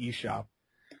 3DS eShop.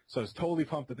 So I was totally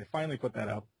pumped that they finally put that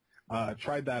up.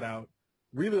 Tried that out.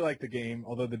 Really liked the game,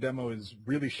 although the demo is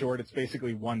really short. It's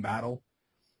basically one battle.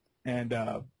 And,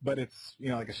 but it's,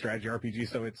 like a strategy RPG,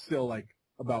 so it's still like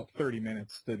about 30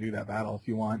 minutes to do that battle if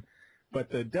you want. But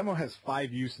the demo has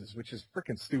 5 uses, which is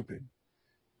freaking stupid.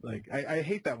 Like, I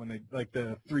hate that when they, like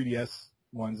the 3DS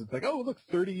ones, it's like, oh, look,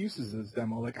 30 uses of this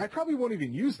demo. Like, I probably won't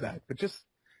even use that, but just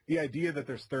the idea that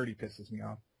there's 30 pisses me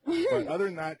off. But other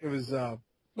than that, it was, what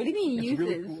do you mean uses?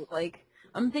 Really cool. Like,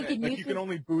 I'm thinking like uses. You can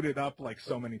only boot it up like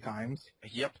so many times.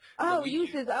 Yep. Oh,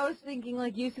 uses. I was thinking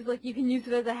like uses, like you can use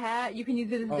it as a hat, you can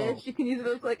use it as this, you can use it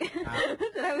as like,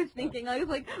 that's what I was thinking. I was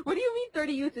like, what do you mean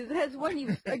 30 uses? It has one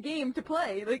use, a game to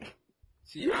play. Like.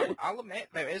 See, I'll admit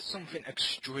there is something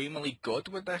extremely good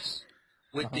with this,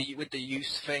 with the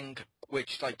use thing,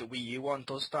 which like the Wii U one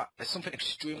does that. There's something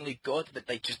extremely good that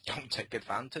they just don't take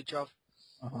advantage of.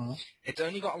 It's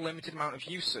only got a limited amount of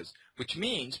uses, which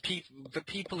means the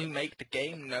people who make the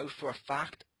game know for a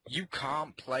fact you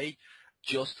can't play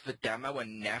just the demo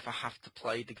and never have to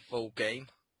play the full game,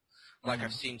 like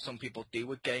I've seen some people do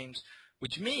with games.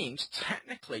 Which means,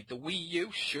 technically, the Wii U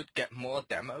should get more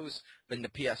demos than the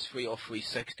PS3 or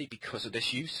 360 because of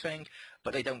this use thing,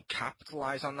 but they don't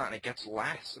capitalize on that and it gets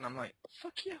less, and I'm like,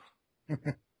 fuck you.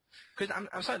 Because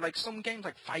I'm sorry, like some games,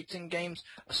 like fighting games,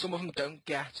 some of them don't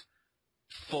get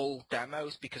full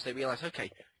demos because they realize, okay,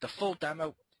 the full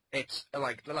demo it's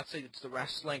like, let's say it's the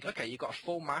wrestling. Okay, you got a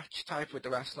full match type with the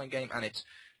wrestling game, and it's,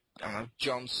 I don't know,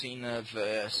 John Cena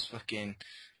versus fucking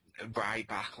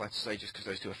Ryback, let's say, just because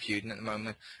those two are feuding at the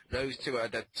moment. Those two are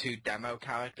the two demo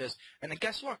characters. And then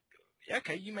guess what?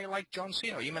 Okay, you may like John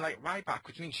Cena, or you may like Ryback,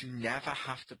 which means you never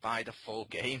have to buy the full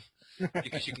game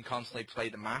because you can constantly play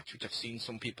the match, which I've seen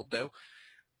some people do.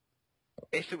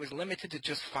 If it was limited to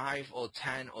just 5 or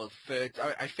 10 or 30,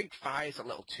 I think 5 is a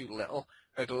little too little.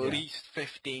 At least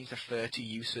 15 to 30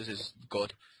 uses is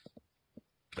good.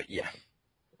 But yeah.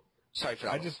 Sorry for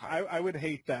that. I would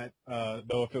hate that,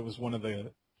 though, if it was one of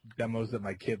the demos that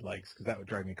my kid likes, because that would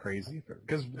drive me crazy.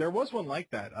 Because there was one like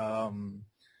that.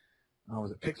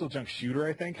 Was it Pixel Junk Shooter,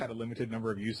 I think, had a limited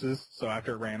number of uses. So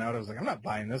after it ran out, I was like, I'm not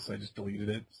buying this. I just deleted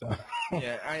it. So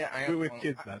yeah, I had with one,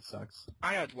 kids, that sucks.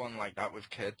 I had one like that with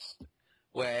kids,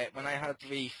 where when I had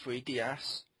the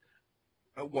 3DS,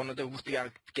 one of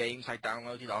the games I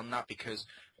downloaded on that because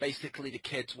basically the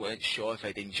kids weren't sure if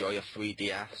they'd enjoy a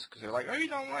 3DS because they were like, oh, you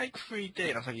don't like 3D.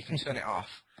 And I was like, you can turn it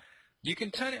off. You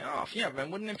can turn it off. Yeah, then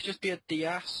wouldn't it just be a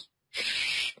DS?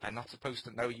 Shh, they're not supposed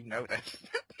to know you know this.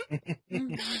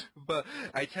 But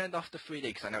I turned off the 3D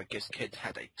because I know it gives kids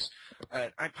headaches.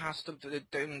 I passed up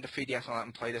doing the 3DS on that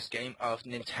and played this game of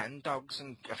Nintendogs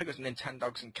and I think it was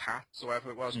Nintendogs and Cats or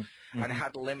whatever it was, and it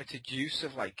had limited use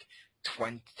of like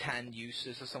 10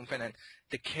 uses or something, and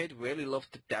the kid really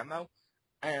loved the demo,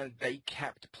 and they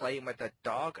kept playing with their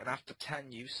dog, and after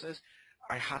 10 uses,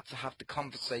 I had to have the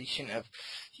conversation of,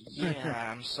 yeah,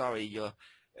 I'm sorry,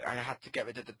 I had to get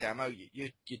rid of the demo.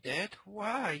 You did?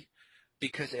 Why?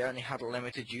 Because they only had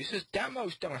limited uses.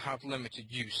 Demos don't have limited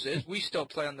uses. We still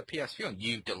play on the PS4, and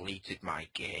you deleted my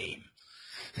game.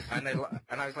 And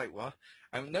I was like, what?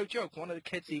 And no joke, one of the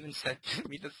kids even said to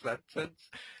me the sentence,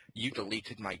 you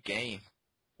deleted my game.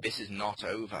 This is not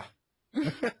over.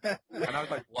 And I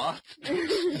was like, what?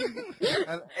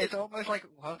 And it's almost like,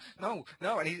 well, no.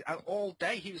 And all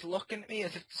day he was looking at me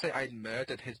as if to say I'd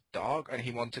murdered his dog and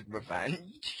he wanted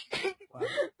revenge. Wow.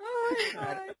 Oh my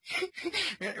God.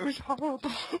 It was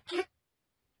horrible.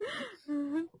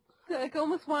 I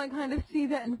almost want to kind of see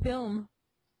that in film.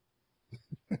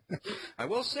 I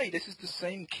will say, this is the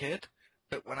same kid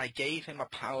that when I gave him a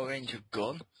Power Ranger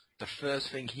gun, the first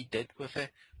thing he did with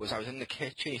it was I was in the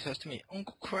kitchen, he says to me,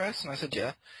 Uncle Chris, and I said,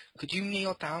 yeah, could you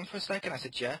kneel down for a second? I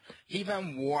said, yeah. He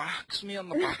then whacks me on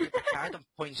the back of the head and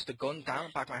points the gun down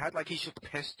the back of my head like he should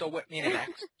pistol whip me and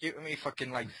execute me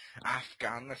fucking like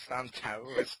Afghanistan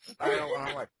terrorist style. And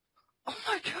I'm like, oh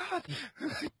my God.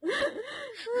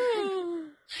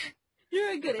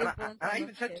 You're a good influence. I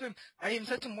even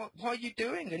said to him, what are you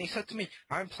doing? And he said to me,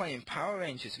 I'm playing Power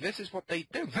Rangers. This is what they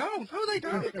do. No, they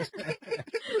don't.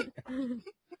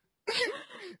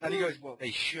 And he goes, well,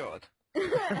 they should.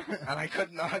 And I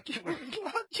couldn't argue with his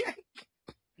logic.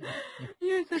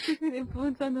 You're such a good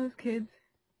influence on those kids.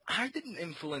 I didn't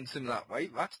influence him that way.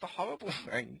 That's the horrible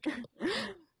thing.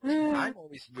 I'm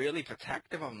always really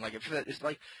protective of them. Like, if it's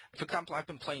like, for example, I've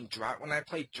been playing when I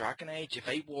played Dragon Age, if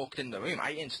they walked in the room,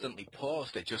 I instantly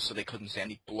paused it just so they couldn't see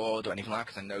any blood or anything like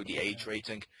that because I know the age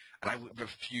rating, and I would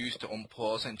refuse to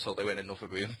unpause until they were in another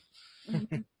room.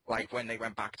 Like when they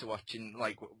went back to watching,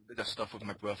 like, the stuff with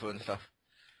my brother and stuff.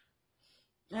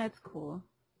 That's cool.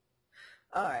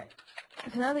 Alright.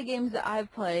 So now the games that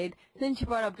I've played, since you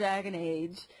brought up Dragon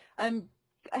Age,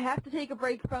 I have to take a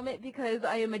break from it because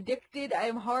I am addicted. I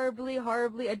am horribly,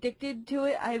 horribly addicted to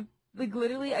it. I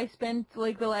spent,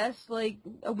 like, the last, like,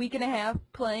 a week and a half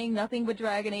playing nothing but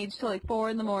Dragon Age till, like, 4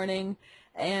 in the morning.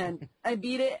 And I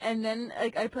beat it, and then,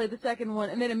 like, I played the second one.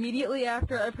 And then immediately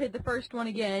after, I played the first one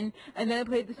again. And then I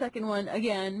played the second one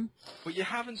again. But you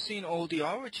haven't seen all the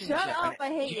origins Shut yet. up, I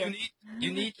hate you.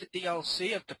 You need the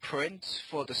DLC of the Prince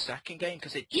for the second game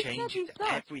because it changes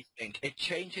everything. It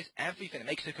changes everything. It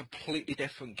makes it a completely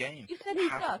different game. You said he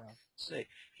sucks. See,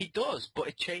 he does, but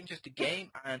it changes the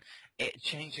game and it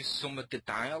changes some of the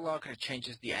dialogue and it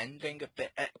changes the ending a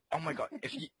bit. Oh my god,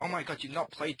 you've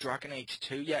not played Dragon Age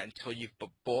 2 yet until you've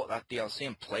bought that DLC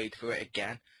and played through it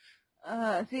again.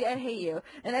 See, I hate you.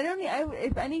 And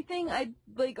if anything, I'd,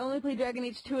 like, only play Dragon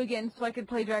Age 2 again so I could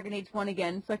play Dragon Age 1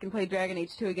 again, so I can play Dragon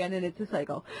Age 2 again, and it's a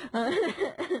cycle.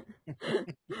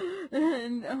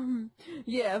 And,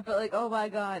 yeah, but, like, oh my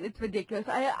god, it's ridiculous.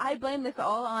 I blame this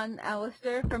all on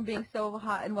Alistair from being so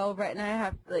hot and well-written. I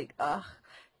have, like,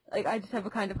 I just have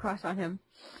a kind of crush on him.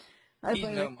 He's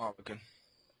no Morrigan.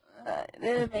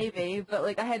 Maybe, but,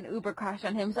 like, I had an uber crush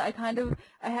on him, so I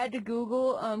had to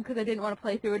Google, because I didn't want to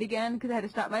play through it again, because I had to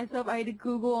stop myself. I had to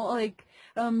Google, like,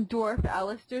 dwarf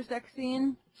Alistair sex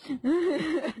scene. See,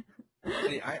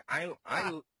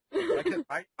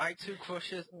 My two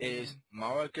crushes is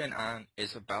Morrigan and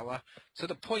Isabella. To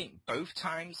the point, both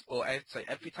times, or I'd say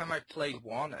every time I played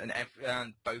one,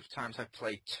 and both times I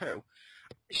played two,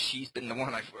 she's been the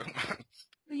one I've romanced.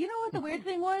 You know what the weird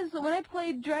thing was? When I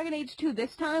played Dragon Age 2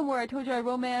 this time, where I told you I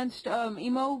romanced,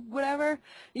 Emo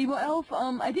Elf,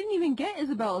 I didn't even get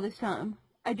Isabella this time.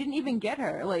 I didn't even get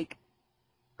her, like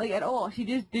at all. She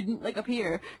just didn't,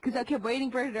 appear. Because I kept waiting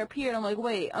for her to appear, and I'm like,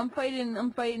 wait, I'm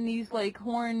fighting these,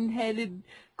 horn-headed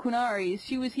Quinaris.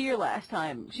 She was here last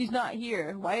time. She's not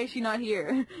here. Why is she not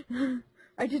here?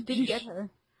 I just didn't get her.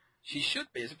 She should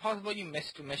be. Is it possible you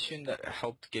missed a mission that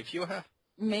helped give you her?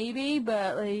 Maybe,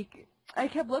 but, I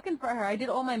kept looking for her. I did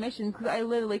all my missions because I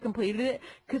literally completed it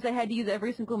because I had to use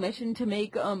every single mission to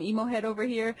make Emo Head over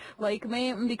here like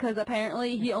me, because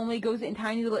apparently he only goes in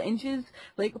tiny little inches,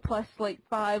 plus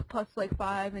 5,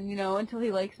 and until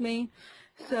he likes me.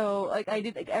 So I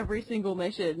did every single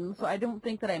mission, so I don't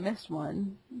think that I missed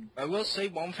one. I will say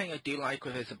one thing I do like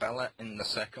with Isabella in the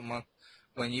second one,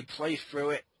 when you play through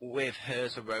it with her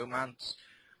as a romance,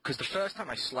 because the first time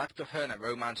I slept with her and I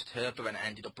romanced her, but then I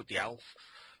ended up with the elf.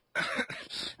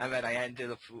 And then I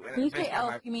ended up... When you say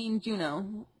elf, you mean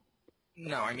Juno?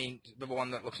 No, I mean the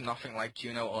one that looks nothing like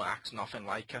Juno or acts nothing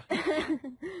like her.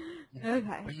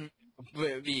 Okay.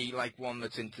 The one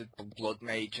that's into the blood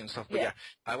mage and stuff. But yeah,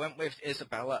 I went with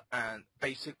Isabella, and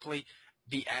basically,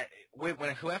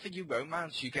 when whoever you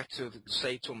romance, you get to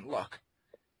say to them, look,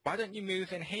 why don't you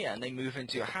move in here? And they move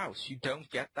into your house. You don't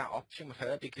get that option with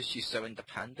her because she's so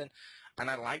independent. And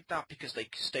I like that because they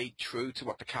stayed true to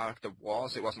what the character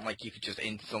was. It wasn't like you could just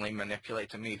instantly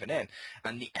manipulate her moving in.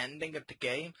 And the ending of the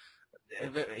game,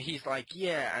 he's like,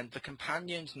 yeah, and the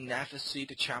companions never see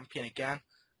the champion again.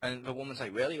 And the woman's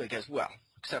like, really? He goes, well,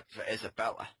 except for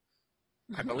Isabella.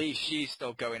 I believe she's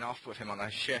still going off with him on her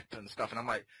ship and stuff. And I'm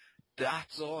like,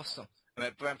 that's awesome.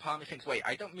 But then part of me thinks, wait,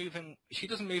 I don't move in, she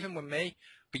doesn't move in with me,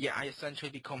 but yeah, I essentially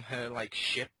become her,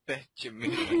 ship bitch and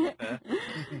move in with her.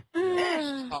 Yeah,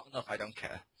 she's hot enough, I don't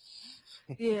care.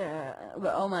 Yeah,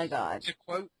 but oh my god. To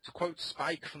quote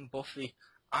Spike from Buffy,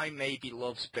 I may be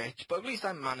love's bitch, but at least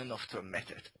I'm man enough to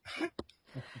admit it.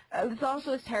 This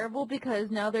also is terrible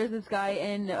because now there's this guy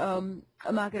in, I'm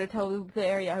not going to tell the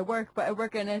area I work, but I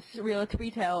work in a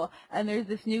retail, and there's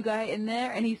this new guy in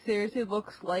there, and he seriously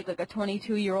looks like a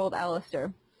 22-year-old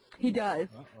Alistair. He does.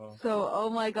 Uh-oh. So, oh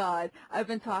my god, I've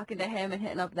been talking to him and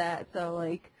hitting up that, so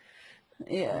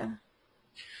yeah.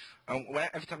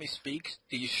 Every time he speaks,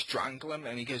 do you strangle him?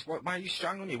 And he goes, why are you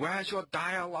strangling me? Where's your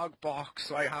dialogue box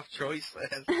so I have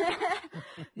choices?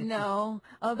 No,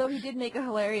 although he did make a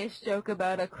hilarious joke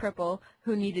about a cripple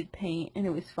who needed paint, and it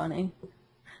was funny.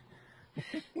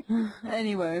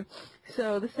 Anyway,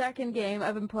 so the second game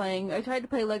I've been playing, I tried to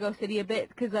play Lego City a bit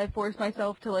because I forced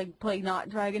myself to play not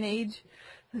Dragon Age.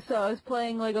 So I was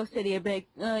playing Lego City a bit,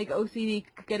 OCD,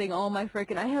 getting all my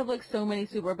frickin', I have so many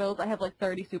super builds. I have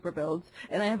 30 super builds,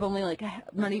 and I have only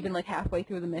not even halfway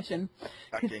through the mission.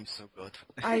 That game's so good.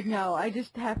 I know, I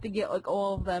just have to get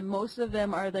all of them. Most of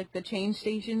them are the change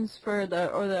stations for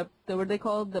the what are they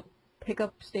called? The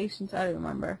pickup stations? I don't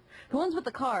remember. The ones with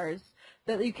the cars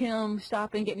that you can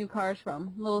stop and get new cars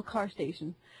from. Little car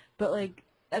station. But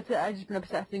that's it. I've just been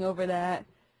obsessing over that.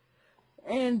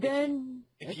 And then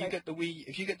if you get the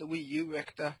Wii U,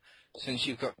 Richter, since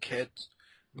you've got kids,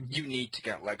 you need to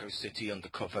get Lego City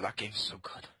Undercover. That game's so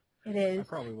good. It is. I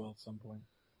probably will at some point.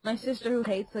 My sister, who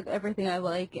hates everything I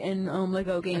like in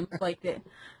Lego games, liked it.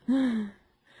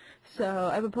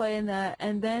 So I've been playing that,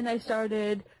 and then I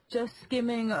started just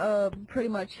skimming pretty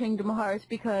much Kingdom Hearts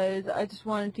because I just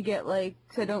wanted to get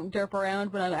so I don't derp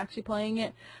around when I'm actually playing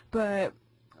it. But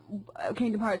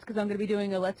Kingdom Hearts, because I'm going to be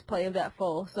doing a Let's Play of that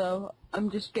full, so I'm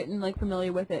just getting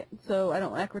familiar with it, so I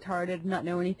don't act retarded and not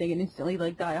know anything and instantly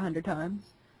die 100 times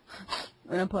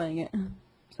when I'm playing it.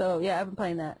 So yeah, I've been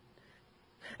playing that.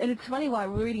 And it's funny why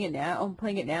we're reading it now, I'm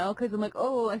playing it now, because I'm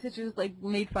oh, my sister's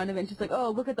made fun of it, and she's oh,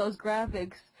 look at those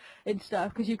graphics and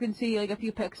stuff, because you can see a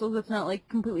few pixels. It's not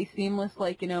completely seamless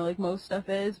like most stuff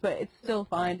is, but it's still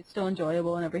fine, it's still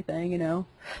enjoyable and everything,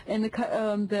 And the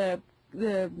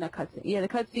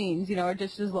cutscenes, are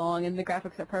just as long, and the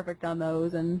graphics are perfect on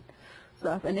those and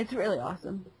stuff, and it's really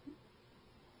awesome.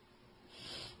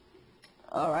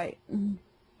 Alright.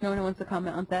 No one wants to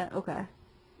comment on that? Okay.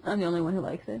 I'm the only one who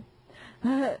likes it.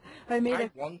 I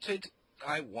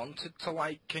wanted to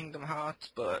like Kingdom Hearts,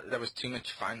 but there was too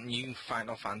much new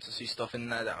Final Fantasy stuff in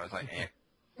there that I was eh.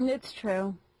 It's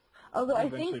true. Although I'll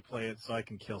eventually play it so I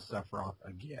can kill Sephiroth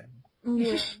again.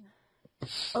 Yeah.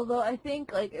 Although I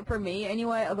think, for me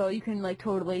anyway, although you can,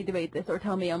 totally debate this or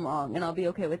tell me I'm wrong, and I'll be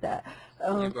okay with that.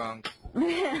 You're wrong.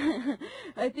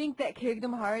 I think that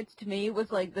Kingdom Hearts, to me,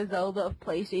 was like the Zelda of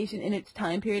PlayStation in its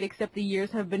time period, except the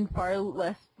years have been far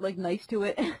less, like, nice to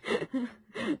it.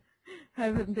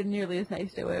 Haven't been nearly as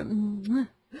nice to it.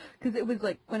 Because it was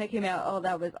like, when it came out, oh,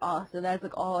 that was awesome. That's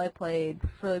like all I played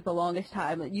for like the longest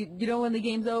time. Like, you know when the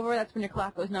game's over, that's when your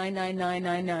clock goes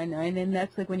 9999999, and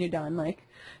that's like when you're done, like,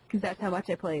 because that's how much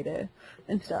I played it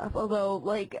and stuff. Although,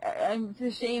 like, I'm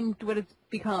ashamed what it's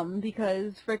become,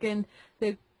 because frickin'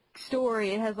 the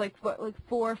story, it has like, what, like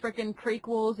 4 frickin'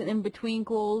 prequels and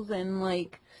in-betweenquels, and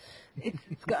like,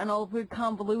 it's gotten all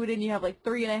convoluted, and you have like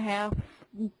 3.5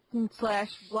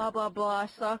 / blah blah blah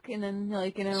suck, and then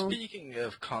like, you know. Speaking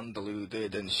of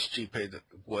convoluted and stupid,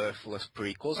 worthless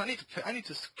prequels, I need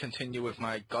to continue with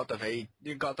my God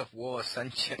of War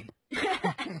Ascension.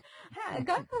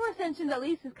 God of War Ascension at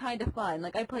least is kind of fun.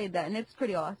 Like, I played that, and it's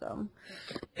pretty awesome.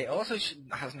 It also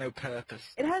has no purpose.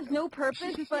 It has no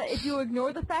purpose, but if you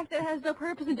ignore the fact that it has no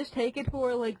purpose and just take it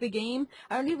for, like, the game,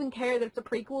 I don't even care that it's a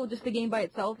prequel, just the game by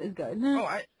itself is good. Oh,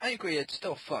 I agree, it's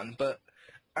still fun, but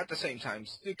at the same time,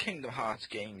 the Kingdom Hearts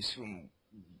games, from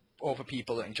all the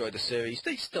people that enjoy the series,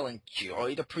 they still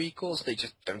enjoy the prequels, they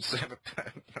just don't serve a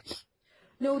purpose.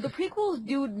 No, the prequels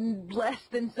do less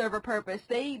than serve a purpose.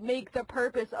 They make the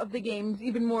purpose of the games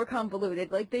even more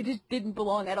convoluted. Like, they just didn't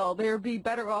belong at all. They'd be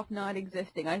better off not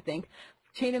existing, I think.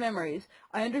 Chain of Memories.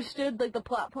 I understood, like, the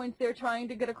plot points they're trying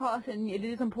to get across, and it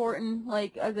is important,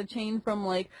 like, as a chain from,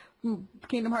 like,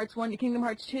 Kingdom Hearts 1 to Kingdom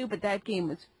Hearts 2, but that game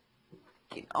was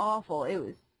awful. It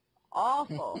was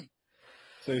awful.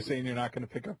 So you're saying you're not going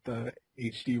to pick up the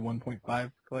HD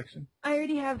 1.5 collection? I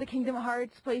already have the Kingdom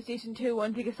Hearts PlayStation 2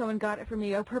 one because someone got it for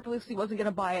me. I purposely wasn't going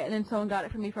to buy it, and then someone got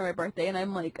it for me for my birthday, and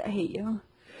I'm like, I hate you.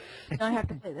 Now I have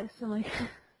to play this. I'm like...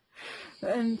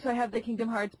 And so I have the Kingdom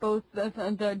Hearts, both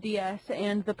the DS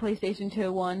and the PlayStation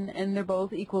 2 one, and they're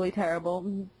both equally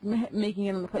terrible. Making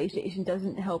it on the PlayStation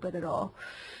doesn't help it at all.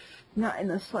 Not in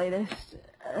the slightest.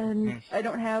 And I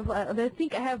don't have, I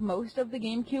think I have most of the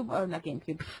GameCube, oh, not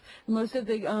GameCube, most of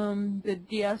the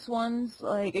DS ones,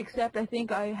 like, except I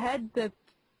think I had the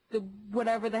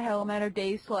whatever the hell amount of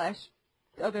days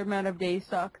 / other amount of days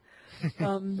suck.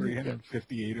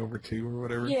 358 over 2 or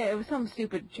whatever. Yeah, it was some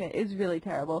stupid shit. It was really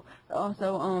terrible.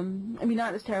 Also, I mean,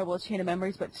 not as terrible as Chain of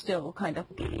Memories, but still kind of.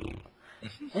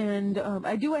 And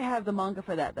I have the manga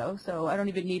for that, though, so I don't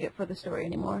even need it for the story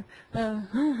anymore.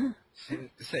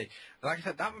 See, like I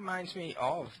said, that reminds me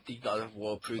of the God of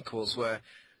War prequels where,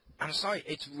 I'm sorry,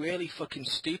 it's really fucking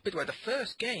stupid, where the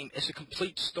first game is a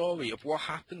complete story of what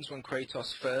happens when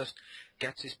Kratos first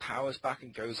gets his powers back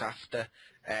and goes after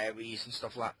Ares and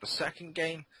stuff like that. The second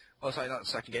game, oh sorry, not the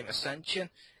second game, Ascension,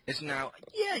 is now,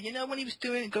 yeah, you know when he was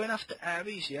going after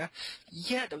Ares, yeah,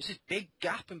 there was this big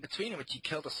gap in between in which he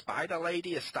killed a spider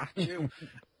lady, a statue,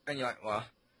 and you're like, what?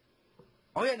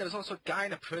 Oh yeah, and there was also a guy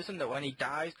in a prison that when he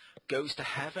dies, goes to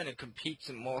heaven and competes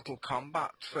in Mortal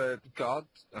Kombat for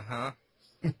gods.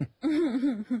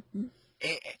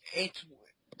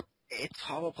 It's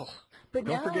horrible. But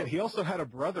don't forget, he also had a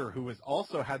brother who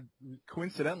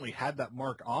coincidentally had that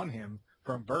mark on him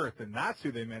from birth, and that's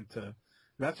who they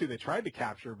tried to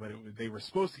capture, but they were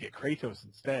supposed to get Kratos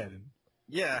instead. And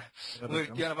yeah, we're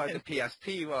going about the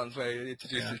PSP ones where he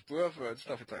introduced his brother and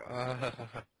stuff. It's like,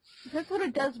 That's what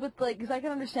it does with, like, because I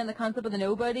can understand the concept of the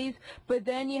nobodies, but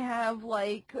then you have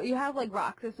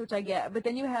Roxas, which I get, but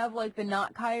then you have, like, the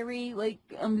not Kyrie, like,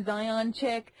 Zion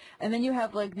chick, and then you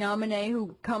have, like, Naminé,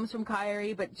 who comes from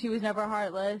Kyrie, but she was never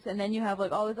heartless, and then you have,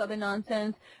 like, all this other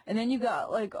nonsense, and then you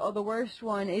got, like, the worst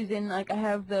one is in, like, I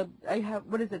have,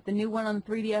 what is it, the new one on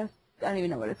 3DS? I don't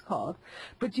even know what it's called.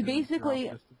 But you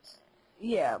basically...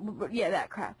 Yeah,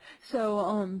 that crap.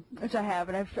 So, which I have,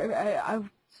 and I've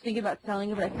thinking about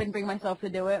selling it, but I couldn't bring myself to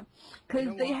do it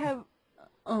because they have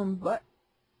what?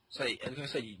 Sorry, I was gonna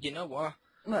say, you know what?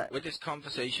 What? With this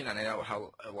conversation, and I know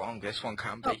how long this one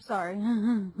can be. Oh, sorry.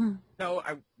 No,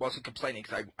 I wasn't complaining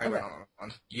because I went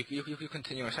on. You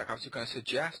continue a sec. I was going to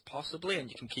suggest possibly,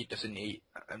 and you can keep this in the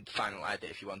final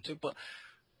idea if you want to. But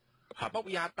how about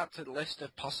we add that to the list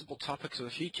of possible topics of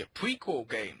the future? Prequel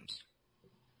games.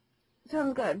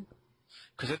 Sounds good.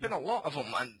 Because there's been a lot of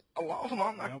them, and a lot of them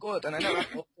aren't that good. And I know that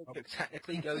also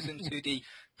technically goes into the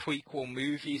prequel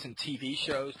movies and TV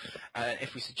shows.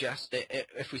 If we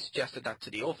suggested that to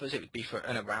the authors, it would be for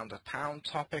an around £1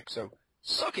 topic. So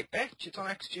suck it, bitch! It's on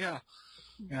next year.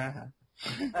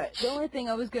 Alright, the only thing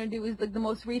I was going to do is, like, the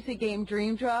most recent game,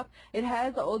 Dream Drop. It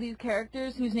has all these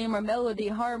characters whose name are Melody,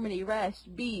 Harmony,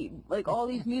 Rest, Beat, like, all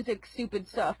these music stupid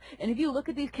stuff. And if you look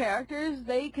at these characters,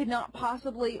 they could not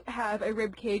possibly have a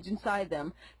rib cage inside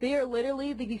them. They are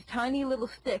literally these tiny little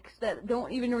sticks that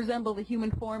don't even resemble the human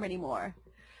form anymore.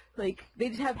 Like, they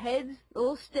just have heads, a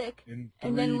little stick,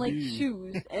 and then, like,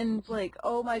 shoes. And, like,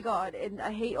 oh my god. And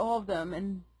I hate all of them,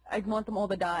 and I want them all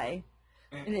to die.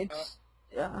 And it's...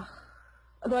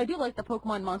 although I do like the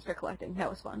Pokemon monster collecting. That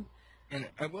was fun. And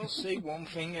I will say one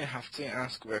thing I have to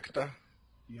ask Richter.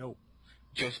 Yo.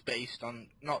 Just based on,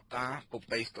 not that, but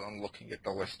based on looking at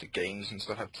the list of games and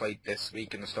stuff I've played this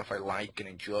week and the stuff I like and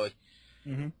enjoy.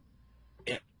 Mm-hmm.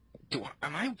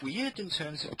 Am I weird in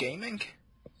terms of gaming?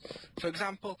 For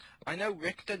example, I know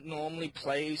Richter normally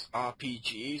plays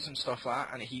RPGs and stuff like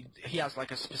that, and he has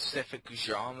like a specific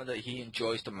genre that he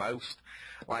enjoys the most.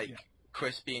 Like,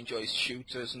 Crispy enjoys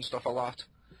shooters and stuff a lot.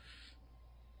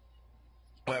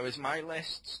 Whereas my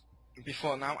lists,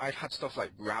 before now, I've had stuff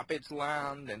like Rabbids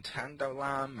Land, Nintendo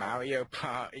Land, Mario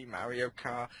Party, Mario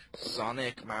Kart,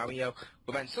 Sonic, Mario.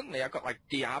 But then suddenly I got like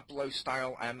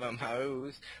Diablo-style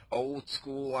MMOs,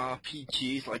 old-school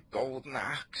RPGs like Golden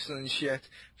Axe and shit,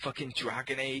 fucking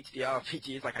Dragon Age, the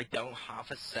RPGs. Like, I don't have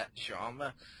a set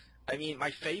genre. I mean, my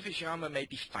favorite genre may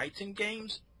be fighting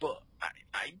games, but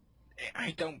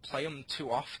I don't play them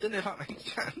too often, if that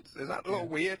makes sense. Is that a little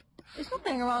weird? There's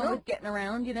nothing wrong with getting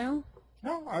around, you know?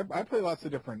 No, I play lots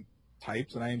of different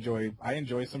types, and I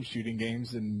enjoy some shooting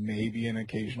games and maybe an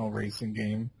occasional racing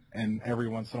game, and every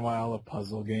once in a while a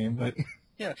puzzle game. But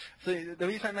yeah, so the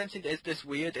reason I mentioned is this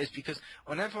weird is because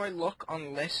whenever I look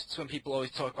on lists when people always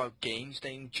talk about games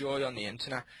they enjoy on the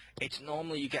internet, it's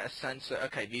normally you get a sense that,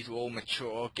 okay, these are all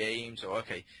mature games, or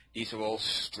okay, these are all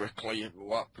strictly,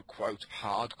 what to quote,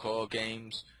 hardcore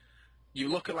games. You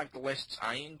look at like the lists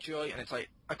I enjoy, and it's like,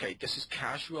 okay, this is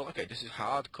casual. Okay, this is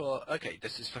hardcore. Okay,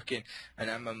 this is fucking an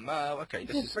MMO. Okay,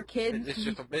 this is for kids. This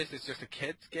is just a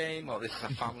kids game, or this is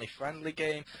a family-friendly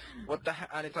game. What the heck?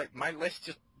 And it's like my list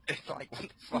just. It's like, what the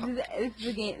fuck? This is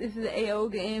a game. This is an AO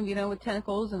game, you know, with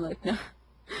tentacles and like no.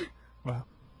 Well,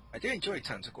 I do enjoy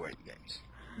tentacle raid games.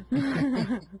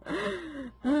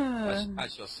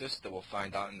 as your sister will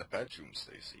find out in the bedroom,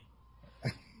 Stacey.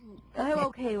 I'm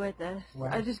okay with this. Wow.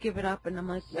 I just give it up, and I'm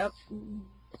like, yep.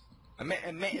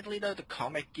 Admittedly, though, the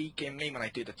comic geek in me, when I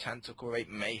do the tentacle rape,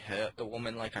 may hurt the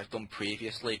woman like I've done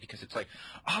previously, because it's like,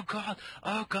 oh god,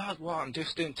 what, I'm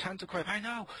just doing tentacle rape, I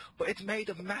know, but it's made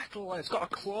of metal, and it's got a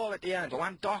claw at the end, well,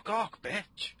 I'm Doc Ock,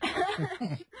 bitch.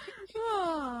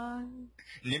 Aww,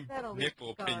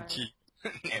 Nipple pinchy.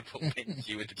 Nipple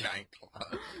pinchy with the giant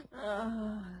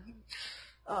claw.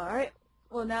 Alright,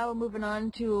 well now we're moving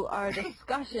on to our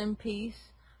discussion piece.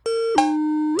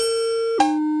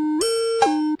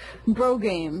 Bro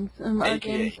games. Our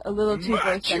games a little too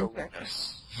bro-centric.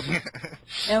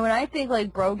 And when I think,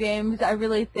 like, bro games, I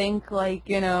really think, like,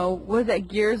 you know, what is that,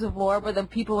 Gears of War, where the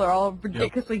people are all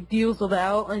ridiculously dieseled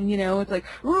out, and, you know, it's like,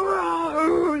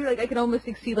 like, I can almost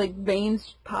see, like,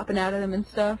 veins popping out of them and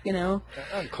stuff, you know?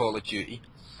 And Call of Duty.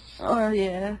 Oh,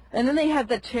 yeah. And then they have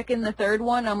the chick in the third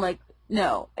one, I'm like,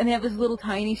 no. And they have this little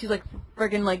tiny, she's, like,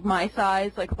 friggin', like, my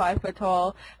size, like, 5 foot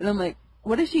tall, and I'm like,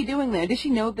 what is she doing there? Does she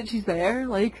know that she's there?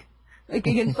 Like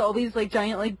against all these, like,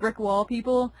 giant, like, brick wall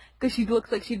people? Because she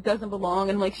looks like she doesn't belong,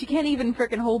 and, like, she can't even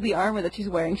frickin' hold the armor that she's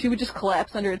wearing. She would just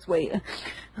collapse under its weight.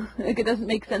 Like, it doesn't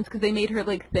make sense, because they made her,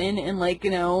 like, thin and, like,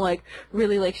 you know, like,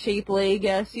 really, like, shapely, I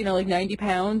guess, you know, like, 90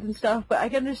 pounds and stuff. But I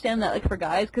can understand that, like, for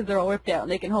guys, because they're all ripped out,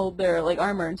 and they can hold their, like,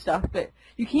 armor and stuff. But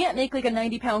you can't make, like, a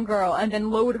 90-pound girl and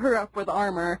then load her up with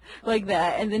armor like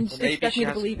that, and then just expect me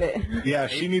to believe it. Yeah,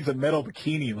 she needs a metal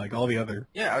bikini like all the other.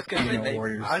 Yeah, I was gonna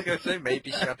warriors. say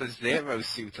maybe she had a Zero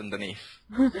suit underneath.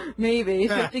 Maybe. She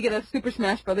has to get a Super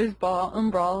Smash Brothers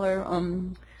brawler,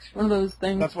 one of those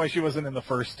things. That's why she wasn't in the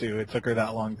first two. It took her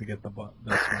that long to get the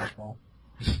Smash Ball.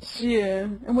 Yeah.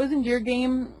 And wasn't your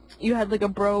game, you had, like, a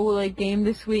bro, like, game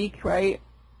this week, right?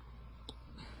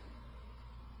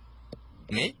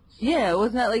 Me? Yeah,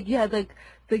 wasn't that, like, you had, like,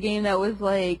 the game that was,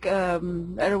 like, I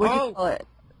don't know, what do you call it?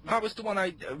 That was the one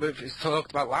I talked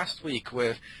about last week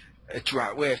with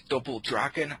Double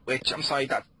Dragon, which, I'm sorry,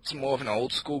 that's more of an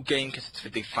old school game because it's for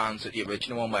the fans of the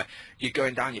original one where you're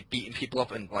going down, you're beating people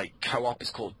up, and, like, co-op is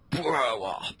called Bro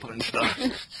Op and stuff.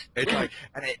 It's like,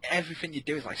 and everything you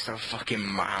do is, like, so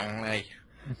fucking manly.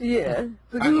 Yeah.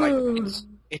 And, like,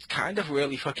 it's kind of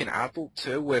really fucking adult,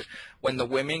 too, with when the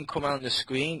women come out on the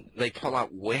screen, they pull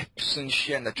out whips and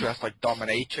shit, and they're dressed like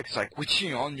dominatrix, like,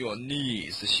 witching on your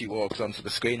knees as she walks onto the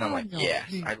screen. I'm like,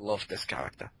 yes, I love this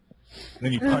character. And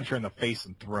then you punch her in the face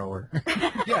and throw her.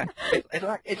 Yeah,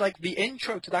 it's like the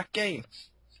intro to that game.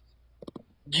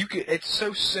 It's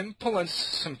so simple and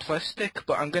simplistic,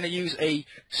 but I'm going to use a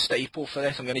staple for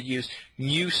this. I'm going to use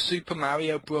New Super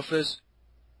Mario Brothers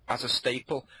as a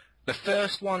staple. The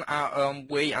first one out on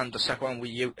Wii and the second one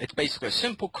Wii U, it's basically a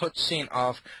simple cutscene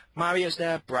of Mario's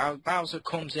there, Bowser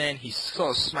comes in, he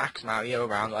sort of smacks Mario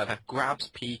around, whatever, grabs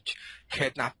Peach,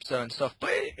 kidnaps her and stuff,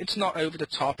 but it's not over the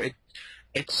top,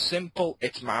 it's simple,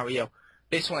 it's Mario.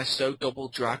 This one is so Double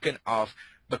Dragon of,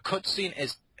 the cutscene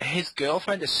is, his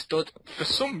girlfriend is stood, for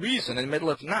some reason, in the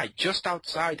middle of the night, just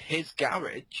outside his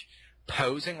garage,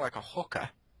 posing like a hooker.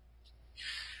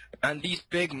 And these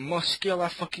big, muscular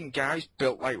fucking guys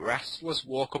built like wrestlers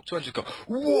walk up to her and just go,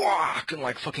 whack, and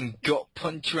like fucking gut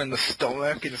punch her in the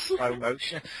stomach in slow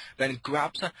motion, then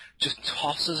grabs her, just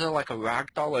tosses her like a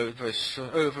rag doll over his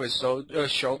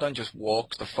shoulder and just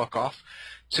walks the fuck off.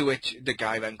 To which the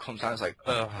guy then comes out and is like,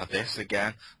 this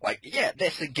again. Like, yeah,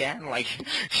 this again. Like,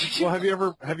 well, have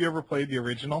you ever played the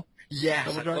original?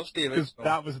 Yes, I love the original. Because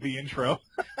that was the intro.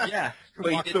 Yeah. He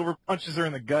walks over, punches her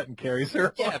in the gut, and carries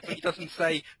her. Yeah, but he doesn't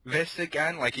say this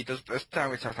again like he does this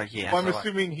time, which I was like, yeah. Well,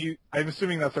 I'm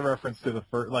assuming that's a reference to the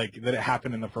first, like, that it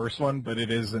happened in the first one, but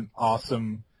it is an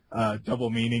awesome double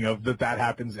meaning of that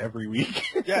happens every week.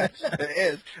 Yeah, it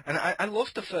is. And I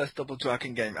loved the first Double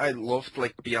Dragon game. I loved,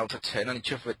 like, being able to turn on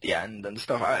each other at the end and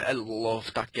stuff. I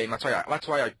loved that game. That's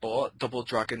why I bought Double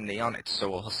Dragon Neon. It's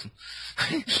so awesome.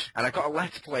 And I got a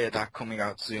Let's Play of that coming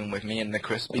out soon with me and the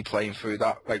Crispy playing through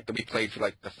that. Like, we played through,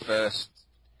 like, the first,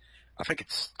 I think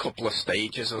it's a couple of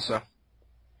stages or so.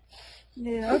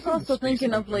 Yeah, I was also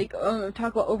thinking of, like,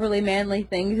 talk about overly manly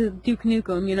things, Duke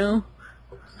Nukem, you know?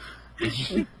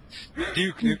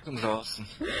 Duke Nukem's awesome.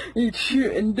 Eat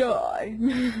shit and die.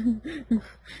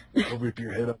 I'll rip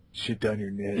your head up, shit down your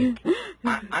neck.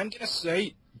 I'm gonna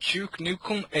say Duke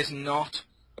Nukem is not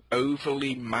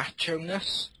overly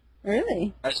macho-ness.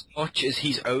 Really? As much as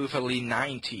he's overly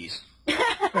 90s.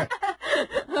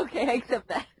 Okay, I accept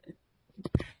that.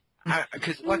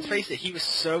 Because let's face it, he was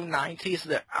so 90s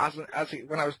that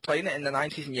when I was playing it in the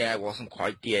 90s, and yeah, I wasn't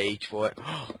quite the age for it,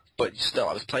 but still,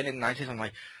 I was playing it in the 90s, I'm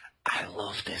like, I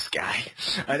love this guy.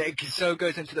 And it so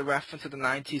goes into the reference of the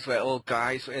 90s where all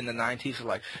guys in the 90s are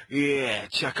like, yeah,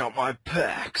 check out my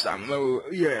pecs, I'm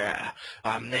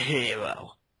the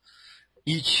hero.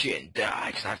 Eat shit and die,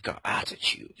 because I've got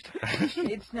attitude.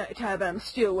 It's night time, but I'm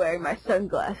still wearing my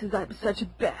sunglasses. I'm such a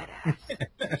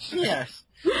badass. Yes.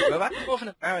 Well, that's more of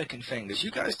an American thing, because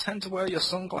you guys tend to wear your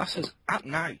sunglasses at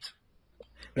night.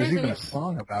 There's even a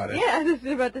song about it. Yeah, I was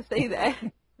about to say that.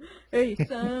 Wear your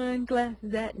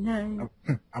sunglasses at night.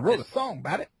 I wrote a song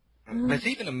about it. There's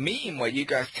even a meme where you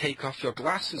guys take off your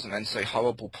glasses and then say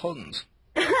horrible puns.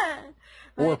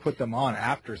 Or put them on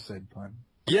after said pun.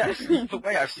 Yes, either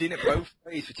way, I've seen it both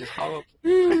ways, which is horrible.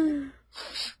 It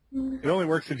only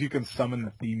works if you can summon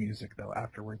the theme music, though,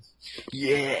 afterwards.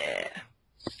 Yeah.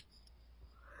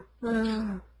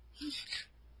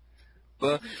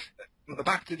 But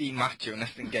back to the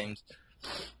macho-ness in games.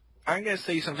 I'm going to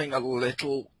say something a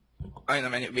little... I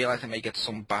realize I may get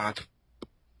some bad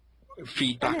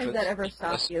feedback. How does that ever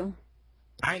stop you?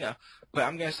 I know, but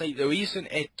I'm going to say the reason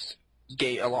a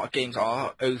lot of games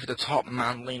are over-the-top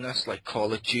manliness, like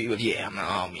Call of Duty, yeah, I'm an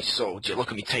army soldier, look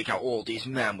at me take out all these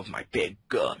men with my big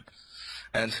gun,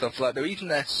 and stuff like that. The reason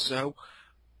they're so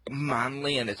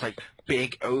manly and it's like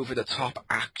big, over-the-top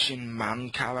action man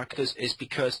characters is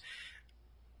because,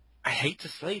 I hate to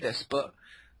say this, but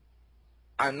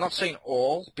I'm not saying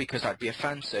all, because that'd be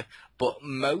offensive, but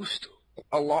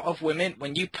a lot of women,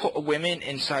 when you put women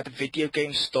inside a video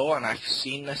game store, and I've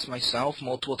seen this myself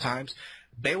multiple times,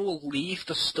 they will leave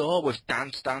the store with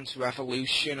Dance Dance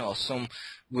Revolution or some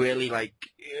really, like,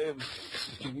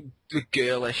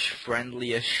 girlish,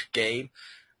 friendly-ish game.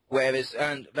 Whereas,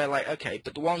 and they're like, okay,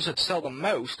 but the ones that sell the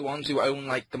most, the ones who own,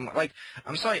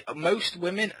 I'm sorry, most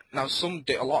women, now some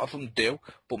do, a lot of them do,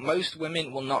 but most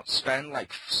women will not spend,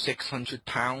 like,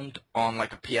 £600 on,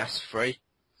 like, a PS3.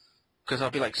 Because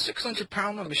I'll be like, £600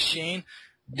 on a machine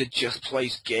that just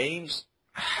plays games?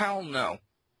 Hell no.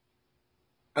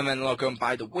 And then they'll go and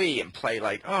buy the Wii and play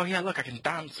like, oh yeah, look, I can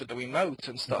dance with the remote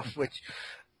and stuff, which,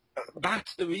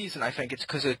 that's the reason I think it's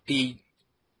because of the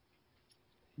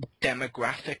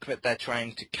demographic that they're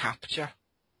trying to capture.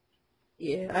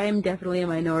 Yeah, I am definitely a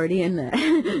minority in that.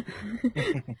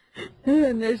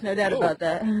 And there's no doubt about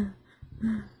that.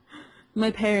 My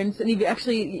parents, and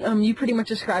you pretty much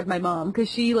described my mom, because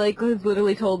she, like, has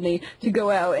literally told me to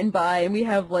go out and buy, and we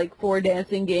have, like, 4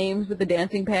 dancing games with the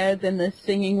dancing pads and the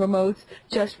singing remotes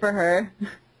just for her.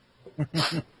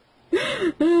 Because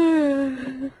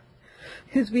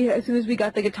as soon as we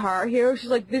got the Guitar Hero, she's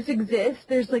like, this exists,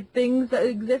 there's, like, things that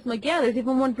exist. I'm like, yeah, there's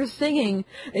even one for singing.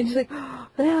 And she's like,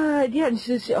 yeah, and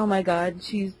she's, oh my god,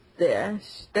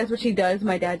 that's what she does.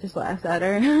 My dad just laughs at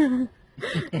her.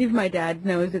 Even my dad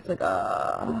knows it's like,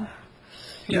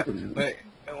 Yeah, but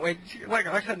like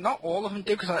I said, not all of them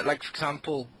do, because like for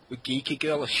example, with Geeky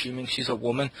Girl, assuming she's a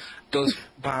woman, does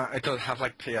have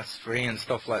like PS3 and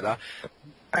stuff like that,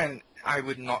 and I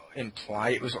would not imply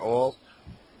it was all,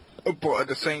 but at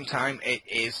the same time,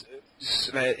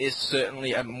 there is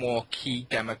certainly a more key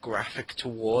demographic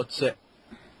towards it.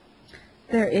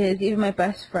 There is. Even my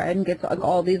best friend gets like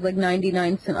all these like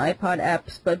 99-cent iPod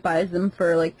apps, but buys them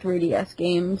for like 3DS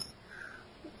games,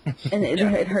 and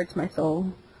it hurts my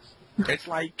soul. It's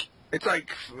like,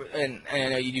 and I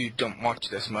know you don't watch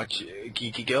this much,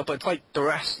 Geeky Girl, but it's like the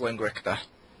wrestling, Richter.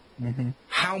 Mm-hmm.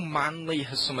 How manly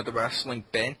has some of the wrestling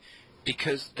been?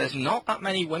 Because there's not that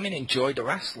many women enjoy the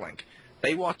wrestling.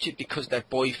 They watch it because their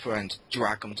boyfriends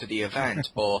drag them to the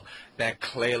event, or they're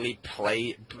clearly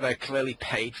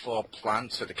paid for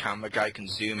planned so the camera guy can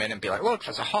zoom in and be like, look,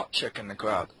 there's a hot chick in the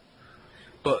crowd.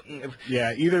 But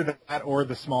yeah, either that or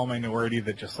the small minority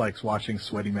that just likes watching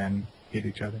sweaty men hit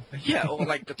each other. Yeah, or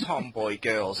like the tomboy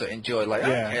girls that enjoy, like,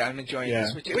 okay, I'm enjoying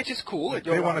this, which is cool.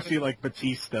 They want to see like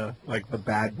Batista, like the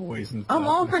bad boys and stuff. I'm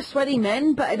all for sweaty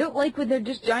men, but I don't like when they're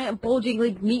just giant bulging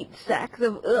like meat sacks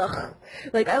of ugh.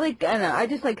 Like I don't know, I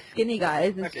just like skinny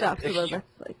guys and stuff. So that's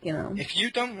like, you know. If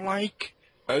you don't like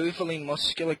overly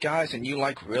muscular guys and you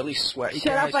like really sweaty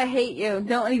Shut guys... up, I hate you.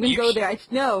 Don't even go there.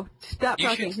 No, stop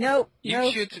talking. No.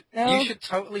 You should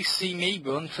totally see me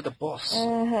run for the bus.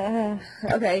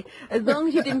 Okay, as long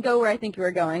as you didn't go where I think you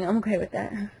were going, I'm okay with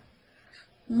that.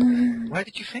 Where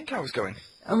did you think I was going?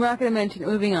 I'm not going to mention it.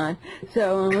 Moving on.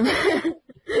 So,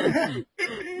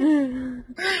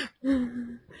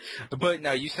 But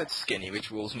no, you said skinny,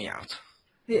 which rules me out.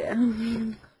 Yeah.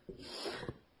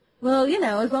 Well, you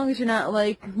know, as long as you're not,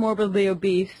 like, morbidly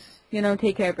obese, you know,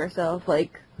 take care of yourself.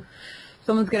 Like,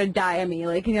 someone's gonna die of me.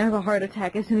 Like, you're gonna have a heart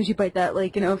attack as soon as you bite that,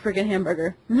 like, you know, friggin'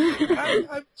 hamburger.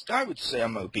 I would say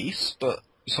I'm obese, but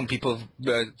some people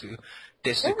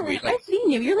disagree. Yeah, I've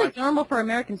seen you. You're, like, normal for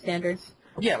American standards.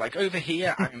 Yeah, like, over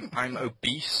here, I'm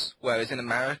obese, whereas in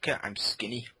America, I'm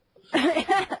skinny.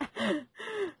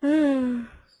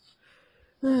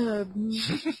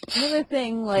 Another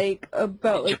thing, like,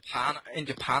 about, In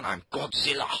Japan, I'm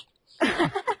Godzilla.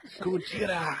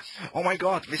 Godzilla. Oh my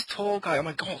god, this tall guy, oh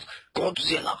my god,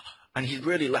 Godzilla. And he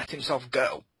really let himself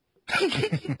go.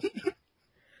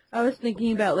 I was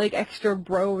thinking about, like, extra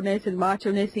bro-ness and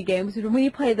macho-nessy games. When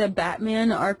you play the Batman,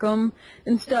 Arkham,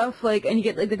 and stuff, like, and you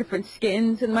get, like, the different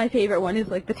skins, and my favorite one is,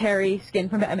 like, the Terry skin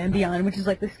from Batman Beyond, which is,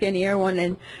 like, the skinnier one,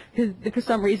 and for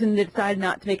some reason they decided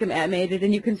not to make him animated,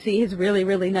 and you can see his really,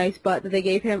 really nice butt that they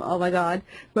gave him. Oh, my God.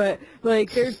 But,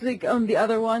 like, there's, like, the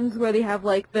other ones where they have,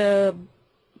 like, the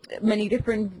many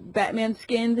different Batman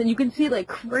skins, and you can see, like,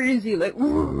 crazy, like,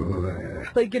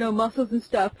 you know, muscles and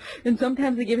stuff, and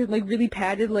sometimes they give him, like, really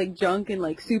padded, like, junk and,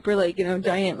 like, super, like, you know,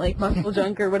 giant, like, muscle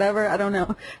junk or whatever. I don't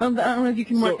know. I don't know if you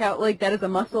can work out, like, that as a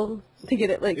muscle to get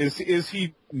it, like... Is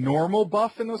he normal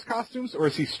buff in those costumes, or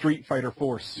is he Street Fighter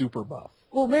 4 super buff?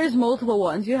 Well, there's multiple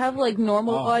ones. You have, like,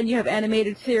 normal one, you have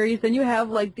animated series, then you have,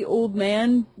 like, the old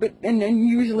man, and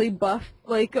usually buff,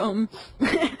 like, old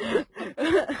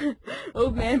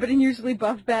man, but usually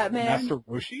buff Batman. Master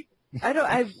Roshi? I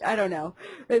don't know.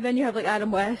 And then you have, like,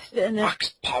 Adam West, and then...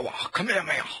 Max Power, come here,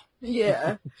 man.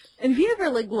 Yeah. And if you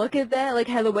ever, like, look at that, like,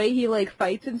 how the way he, like,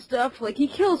 fights and stuff, like, he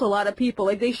kills a lot of people.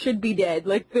 Like, they should be dead.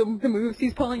 Like, the moves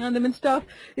he's pulling on them and stuff.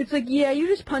 It's like, yeah, you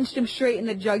just punched him straight in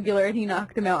the jugular and he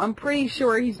knocked him out. I'm pretty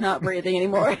sure he's not breathing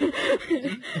anymore.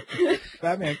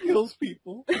 Batman kills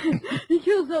people. He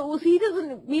kills them. Well, see, he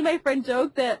doesn't... Me and my friend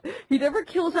joke that he never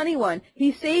kills anyone.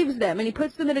 He saves them, and he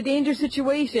puts them in a dangerous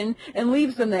situation and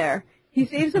leaves them there. He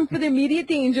saves them for the immediate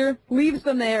danger, leaves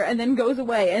them there, and then goes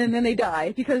away, and then they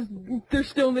die because they're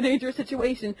still in the dangerous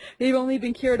situation. They've only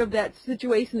been cured of that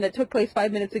situation that took place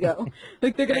 5 minutes ago.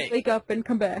 Like, they're going to wake up and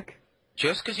come back.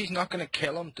 Just because he's not going to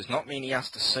kill him does not mean he has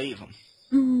to save him.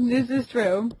 This is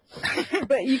true.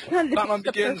 But you kind of Batman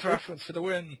Begins reference for the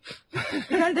win. It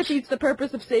kind of defeats the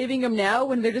purpose of saving them now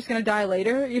when they're just going to die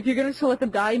later. If you're going to let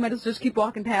them die, you might as well just keep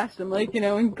walking past them, like, you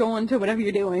know, and go on to whatever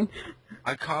you're doing.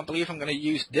 I can't believe I'm going to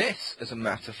use this as a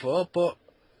metaphor, but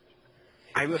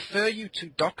I refer you to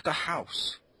Dr.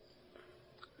 House.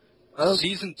 Oh.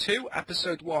 Season 2,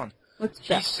 Episode 1. What's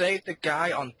that? He saved a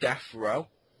guy on death row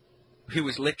who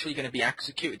was literally going to be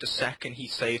executed the second he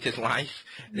saved his life.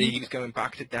 He was going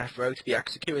back to death row to be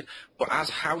executed. But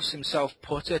as House himself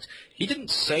put it, he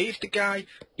didn't save the guy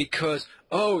because,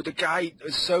 oh, the guy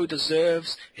so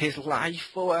deserves his life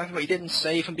or whatever. He didn't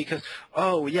save him because,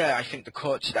 oh, yeah, I think the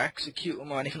court should execute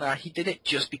him or anything like that. He did it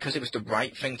just because it was the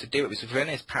right thing to do. It was within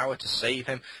his power to save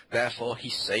him. Therefore, he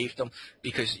saved him.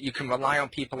 Because you can rely on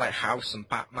people like House and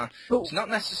Batman to not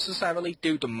necessarily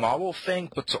do the moral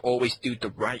thing, but to always do the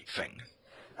right thing.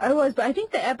 But I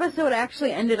think the episode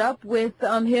actually ended up with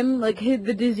him, like,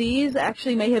 the disease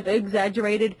actually may have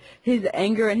exaggerated his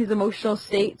anger and his emotional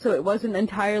state, so it wasn't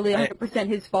entirely 100%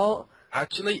 his fault.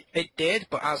 Actually, it did,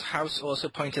 but as House also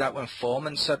pointed out when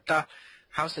Foreman said that,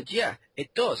 House said, yeah,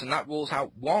 it does, and that rules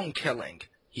out one killing.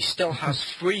 He still has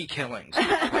 3 killings,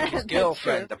 like his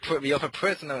girlfriend, the other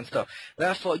prisoner and stuff.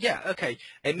 Therefore, yeah, okay,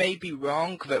 it may be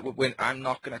wrong that when I'm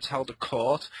not going to tell the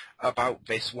court about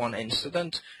this one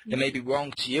incident. It may be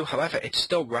wrong to you. However, it's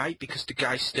still right because the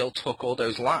guy still took all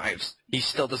those lives. He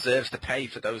still deserves to pay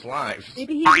for those lives.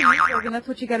 Maybe he's a network and that's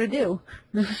what you got to do.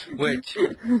 Which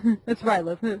that's right,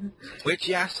 love. Which,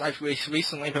 yes, I've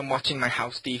recently been watching my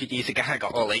House DVDs again. I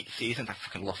got all 8 seasons. I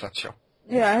fucking love that show.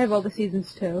 Yeah, I have all the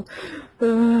seasons too.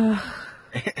 But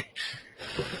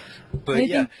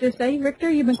anything to say, Richter?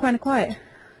 You've been kind of quiet.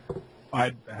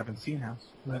 I haven't seen House.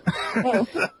 But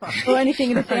Well,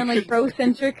 anything to say on like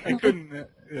BroCentric? I couldn't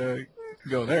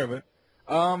go there, but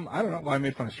I don't know. Well, I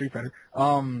made fun of Street Fighter.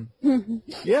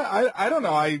 Yeah, I don't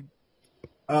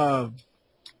know.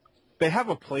 They have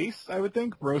a place, I would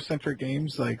think, BroCentric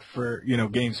games, like for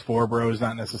games for bros,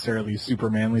 not necessarily super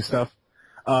manly stuff.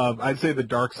 I'd say the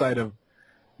dark side of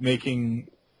making,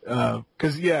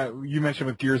 because you mentioned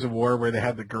with Gears of War where they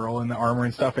had the girl in the armor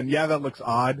and stuff, and yeah, that looks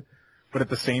odd. But at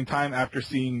the same time, after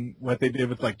seeing what they did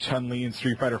with like Chun-Li in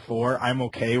Street Fighter 4, I'm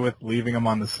okay with leaving them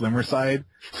on the slimmer side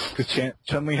because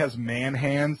Chun-Li has man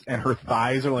hands and her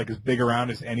thighs are like as big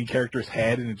around as any character's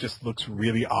head, and it just looks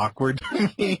really awkward to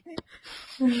me.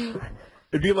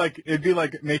 It'd be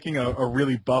like making a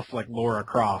really buff like Laura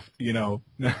Croft, just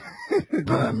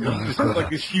like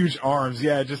these huge arms.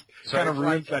 Yeah, it just kind of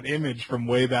ruins that image from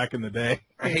way back in the day.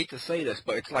 I hate to say this,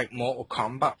 but it's like Mortal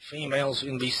Kombat females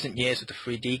in recent years with the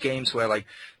 3D games where like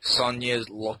Sonya's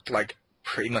looked like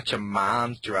pretty much a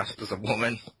man dressed as a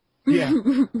woman. Yeah.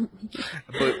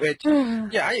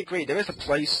 Yeah, I agree. There is a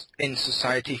place in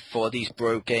society for these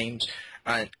bro games,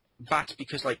 and that's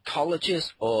because like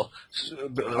colleges or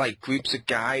like groups of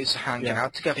guys hanging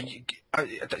out together,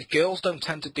 girls don't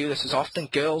tend to do this as often.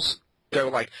 Girls go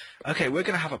like, okay, we're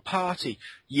going to have a party.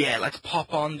 Yeah, let's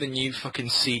pop on the new fucking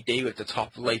CD with the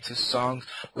top latest songs.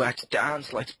 Let's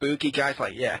dance, let's boogie. Guys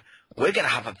like, yeah, we're going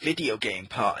to have a video game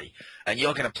party. And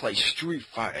you're going to play Street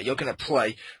Fighter. You're going to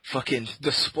play fucking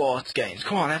the sports games.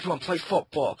 Come on, everyone play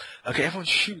football. Okay, everyone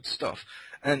shoot stuff.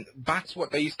 And that's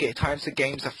what these types of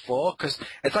games are for, because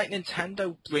it's like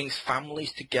Nintendo brings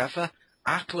families together.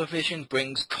 Activision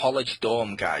brings college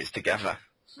dorm guys together.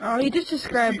 Oh, you just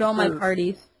described all my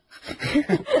parties.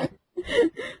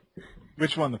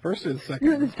 Which one, the first or the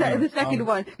second? The second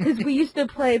one, because we used to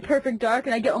play Perfect Dark,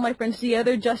 and I get all my friends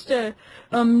together just to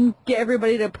get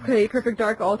everybody to play Perfect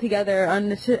Dark all together on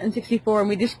the N64, and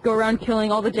we just go around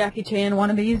killing all the Jackie Chan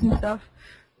wannabes and stuff.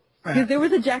 Because there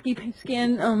was a Jackie Chan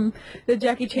skin,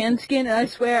 and I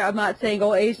swear I'm not saying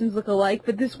all Asians look alike,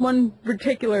 but this one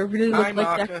particular really looked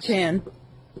like Jackie Chan.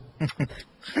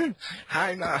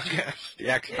 Hi, Marcus. The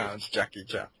Xpound's Jackie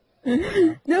Chan.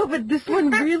 No, but this one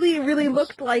really, really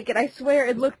looked like it. I swear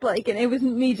it looked like it. It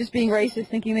wasn't me just being racist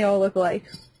thinking they all look alike.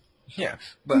 Yeah,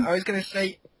 but I was going to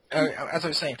say, as I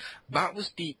was saying, that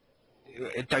was the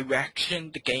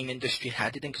direction the game industry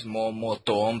headed in, because more and more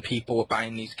dorm people were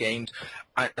buying these games,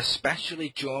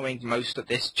 especially during most of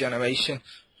this generation.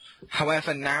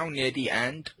 However, now near the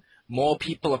end, more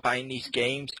people are buying these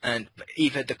games, and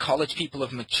either the college people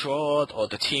have matured or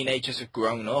the teenagers have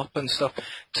grown up and stuff.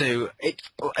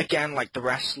 Again, like the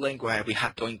wrestling, where we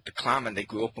had the Clan and they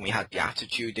grew up, and we had the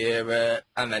Attitude Era,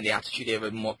 and then the Attitude Era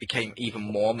became even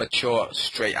more mature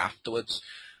straight afterwards.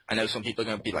 I know some people are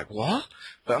going to be like, what?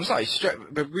 But I'm sorry,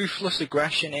 the Ruthless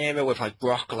Aggression era with like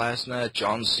Brock Lesnar,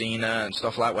 John Cena and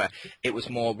stuff like that, where it was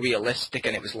more realistic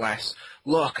and it was less,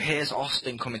 look, here's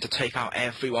Austin coming to take out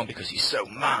everyone because he's so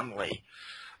manly.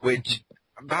 Which,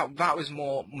 that was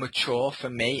more mature for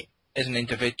me as an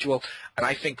individual. And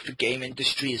I think the game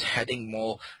industry is heading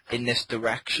more in this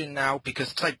direction now,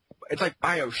 because it's like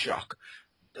BioShock.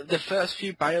 The first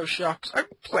few BioShocks, I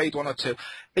played one or two,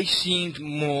 they seemed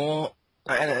more,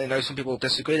 I know some people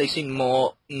disagree, they seem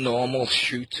more normal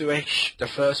shooter-ish, the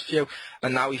first few,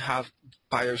 and now we have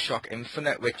BioShock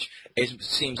Infinite, which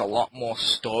seems a lot more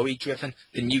story-driven.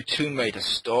 The new Tomb Raider is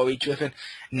story-driven.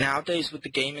 Nowadays with the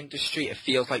game industry, it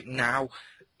feels like now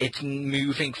it's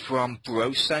moving from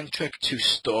BroCentric to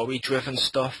story-driven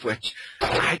stuff, which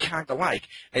I kind of like.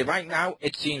 And right now,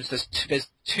 it seems there's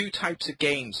two types of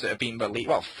games that are being released,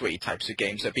 well, three types of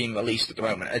games that are being released at the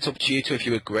moment. It's up to you two if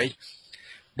you agree.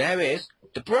 There is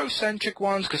the BroCentric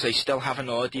ones, because they still have an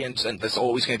audience, and there's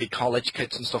always going to be college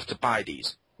kids and stuff to buy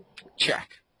these.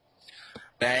 Check.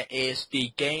 There is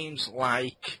the games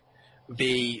like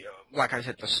I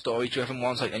said, the story-driven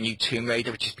ones, like the new Tomb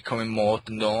Raider, which is becoming more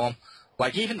the norm.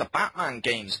 Like, even the Batman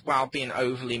games, while being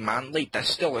overly manly, they're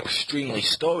still extremely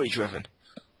story-driven.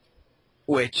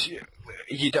 Which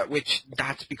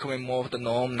that's becoming more of the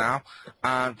norm now.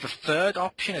 And the third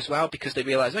option as well, because they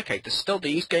realise, okay, there's still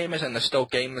these gamers, and there's still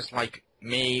gamers like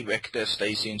me, Richter,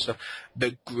 Stacey and stuff,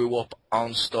 that grew up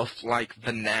on stuff like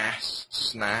the NES,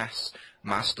 SNES,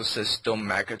 Master System,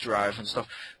 Mega Drive and stuff.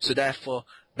 So therefore,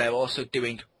 they're also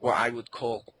doing what I would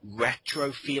call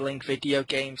retro-feeling video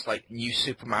games, like New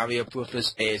Super Mario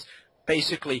Brothers is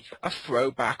basically a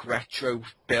throwback retro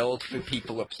build for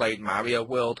people that played Mario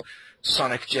World.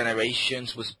 Sonic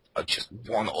Generations was just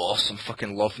one awesome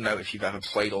fucking love note if you've ever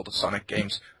played all the Sonic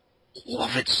games.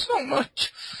 Love it so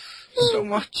much. So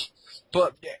much.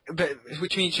 But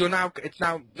which means there's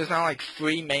now like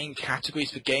three main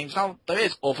categories for games. Now, there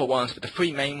is other ones, but the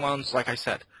three main ones, like I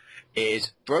said,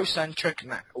 is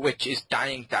BroCentric, which is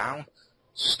dying down,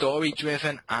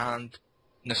 story-driven, and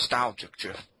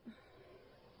nostalgic-driven.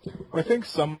 I think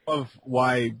some of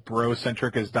why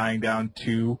BroCentric is dying down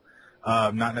too,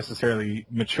 not necessarily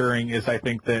maturing, is I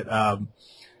think that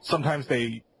sometimes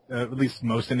they, at least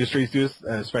most industries do this,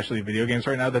 especially video games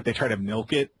right now, that they try to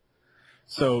milk it.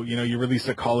 So, you release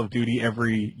a Call of Duty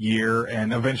every year,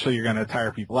 and eventually you're going to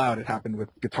tire people out. It happened with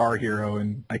Guitar Hero,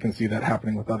 and I can see that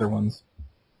happening with other ones.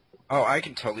 Oh, I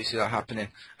can totally see that happening.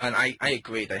 And I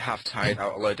agree, they have tired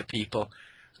out a load of people.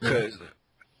 Because,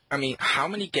 I mean, how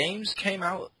many games came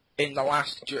out in the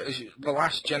last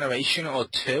generation or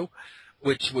two,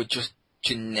 which were just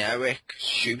generic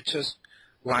shooters?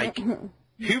 Like, who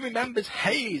remembers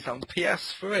Haze on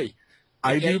PS3?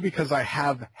 I do, because I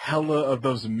have hella of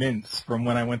those mints from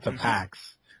when I went to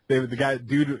PAX.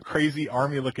 Crazy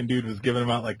army-looking dude was giving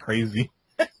them out like crazy.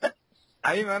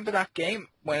 I remember that game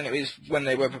when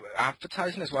they were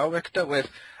advertising as well, Richter,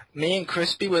 with me and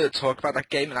Crispy were talking about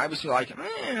that game, and I was like,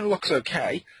 it looks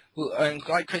okay. And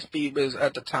like Crispy was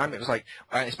at the time, it was like,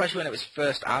 especially when it was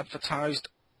first advertised,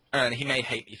 and he may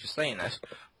hate me for saying this,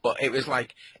 but it was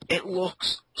like, it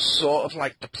looks sort of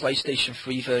like the PlayStation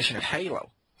 3 version of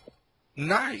Halo.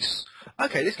 Nice.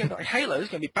 Okay, this is going to be like Halo, this is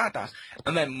going to be badass.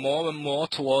 And then more and more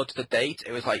towards the date,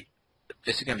 it was like,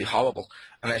 this is going to be horrible.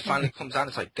 And then it finally comes down,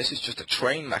 it's like, this is just a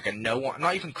train wreck, and no one,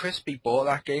 not even Crispy bought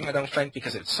that game, I don't think,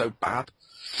 because it's so bad.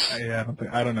 Yeah,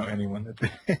 I don't know anyone that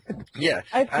did. Yeah.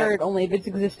 I've heard only of its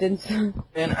existence. And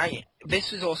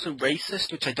this is also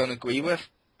racist, which I don't agree with.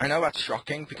 I know that's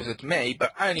shocking, because it's me,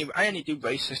 but I only do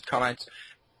racist comments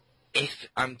if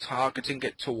I'm targeting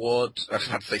it towards, I was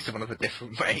about to say someone of a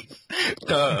different race,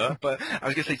 duh, but I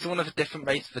was going to say someone of a different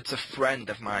race that's a friend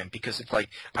of mine, because it's like,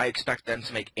 I expect them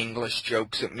to make English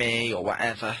jokes at me, or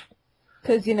whatever.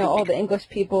 Because, all the English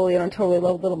people, totally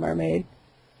love Little Mermaid.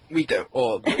 We do,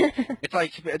 or it's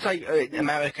like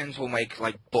Americans will make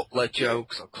like butler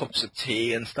jokes or cups of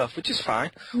tea and stuff, which is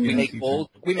fine. We make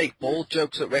bald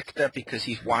jokes at Richter because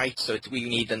he's white, so we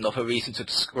need another reason to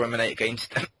discriminate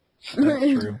against him. That's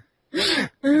true. Stuff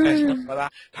like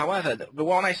that. However, the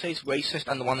one I say is racist,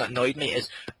 and the one that annoyed me is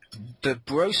the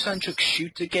BroCentric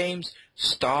shooter games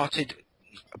started.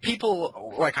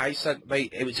 People, like I said,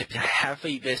 it was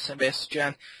heavy this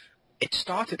gen. It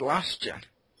started last gen.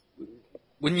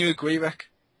 Wouldn't you agree, Rick?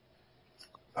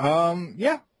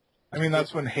 Yeah. I mean,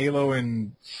 that's when Halo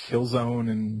and Killzone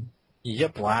and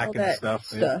Black and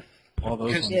stuff. All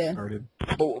those ones started.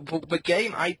 But the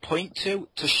game I point to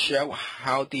show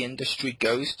how the industry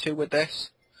goes to with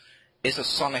this is a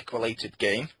Sonic-related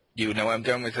game. You know where I'm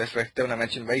going with this, Rick, don't I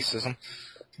mention racism?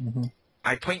 Mm-hmm.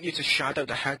 I point you to Shadow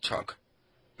the Hedgehog.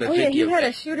 He had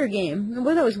a shooter game.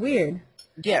 Well, that was weird.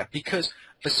 Yeah, because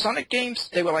the Sonic games,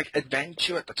 they were like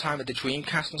adventure at the time of the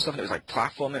Dreamcast and stuff, and it was like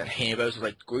platforming, and Heroes was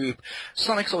like group.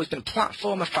 Sonic's always been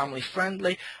platformer,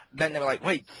 family-friendly. Then they were like,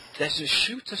 wait, there's a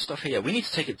shooter stuff here. We need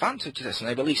to take advantage of this. And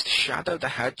they released Shadow the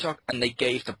Hedgehog, and they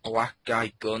gave the black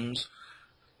guy guns.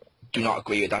 Do not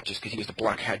agree with that. Just because he was the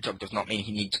black hedgehog does not mean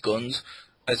he needs guns,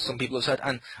 as some people have said.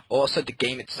 And also the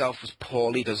game itself was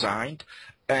poorly designed.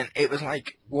 And it was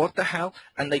like, what the hell?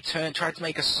 And they tried to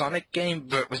make a Sonic game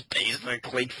that was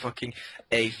basically fucking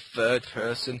a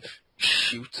third-person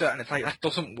shooter. And it's like, that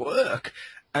doesn't work.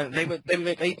 And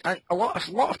and a lot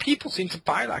of people seem to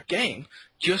buy that game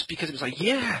just because it was like,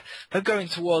 yeah, they're going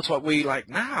towards what we like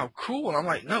now, cool. And I'm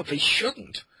like, no, they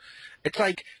shouldn't. It's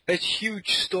like there's huge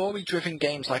story-driven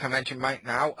games, like I mentioned right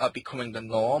now, are becoming the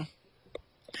norm.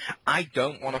 I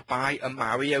don't want to buy a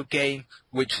Mario game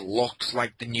which looks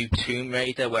like the new Tomb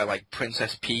Raider, where like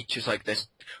Princess Peach is like this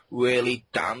really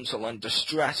damsel in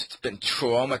distress. It's been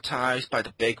traumatized by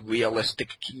the big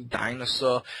realistic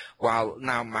dinosaur, while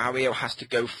now Mario has to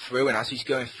go through, and as he's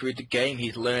going through the game,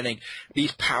 he's learning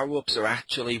these power-ups are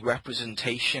actually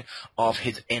representation of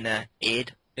his inner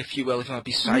id, if you will, if you want to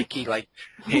be psyche, like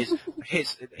his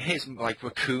like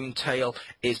raccoon tail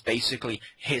is basically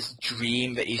his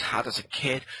dream that he's had as a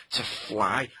kid to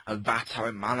fly, and that's how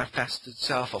it manifests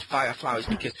itself. Or Firefly is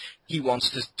because he wants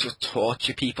to just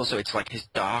torture people, so it's like his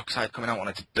dark side coming out,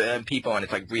 wanting to burn people, and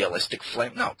it's like realistic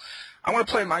flame. No, I want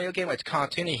to play a Mario game where it's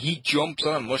cartoony. He jumps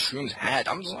on a mushroom's head.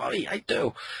 I'm sorry, I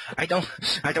do. I don't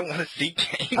want to see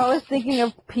games. I was thinking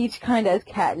of Peach kind of as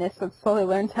Katniss, that slowly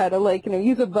learns how to, like,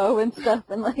 use a bow and stuff,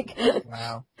 and, like...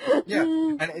 Wow. Yeah,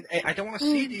 and I don't want to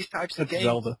see these types of games.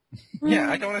 Zelda.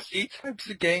 Yeah, I don't want to see types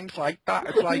of games like that.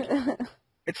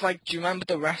 It's like, do you remember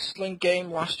the wrestling game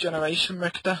Last Generation,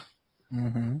 Richter?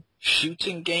 Mm-hmm.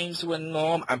 Shooting games were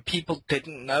norm, and people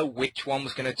didn't know which one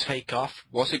was going to take off.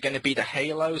 Was it going to be the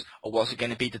Halos, or was it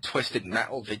going to be the Twisted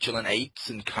Metal Vigilant 8s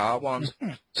and car ones?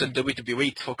 So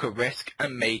WWE took a risk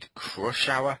and made Crush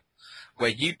Hour,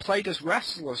 where you played as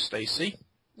wrestlers, Stacey,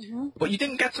 but you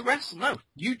didn't get to wrestle, no.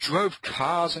 You drove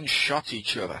cars and shot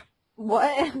each other.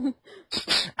 What? And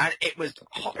it was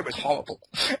horrible.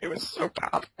 It was so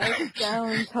bad. That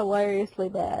sounds hilariously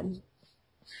bad.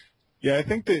 Yeah, I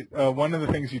think that one of the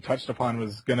things you touched upon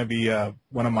was going to be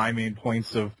one of my main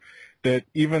points of that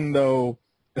even though,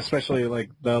 especially like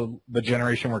the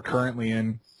generation we're currently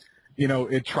in,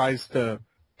 it tries to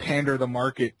pander the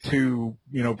market to,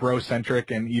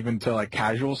 BroCentric and even to like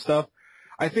casual stuff.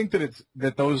 I think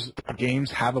that those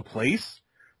games have a place,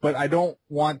 but I don't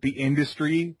want the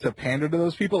industry to pander to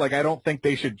those people. Like, I don't think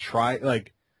they should try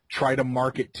to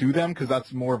market to them, because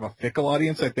that's more of a fickle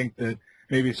audience. I think that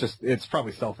maybe it's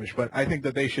probably selfish, but I think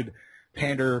that they should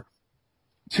pander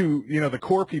to, the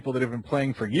core people that have been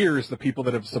playing for years, the people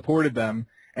that have supported them,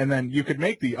 and then you could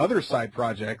make the other side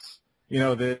projects,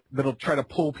 that'll try to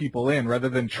pull people in rather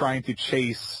than trying to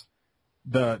chase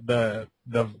the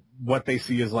what they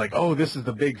see as like, oh, this is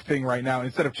the big thing right now.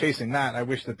 Instead of chasing that, I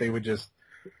wish that they would just,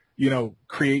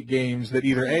 create games that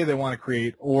either A, they want to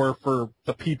create, or for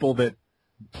the people that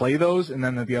play those, and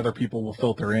then that the other people will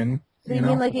filter in. So you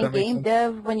mean like in game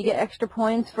dev, when you get extra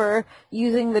points for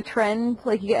using the trend,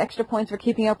 like you get extra points for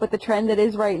keeping up with the trend that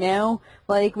is right now?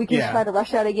 Like we can try to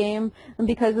rush out a game, and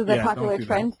because of the popular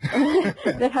trend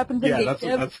that happens in game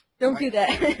dev, don't do that.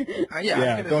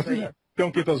 Don't do that.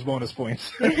 Don't get those bonus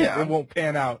points. It won't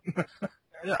pan out.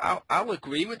 I'll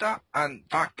agree with that, and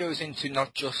that goes into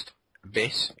not just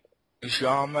this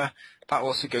genre. That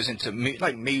also goes into,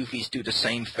 like, movies do the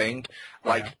same thing.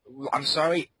 Like, I'm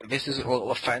sorry, this is a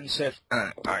little offensive,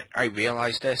 and I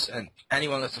realize this, and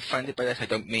anyone that's offended by this, I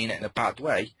don't mean it in a bad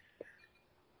way.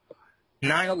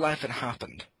 9/11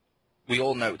 happened. We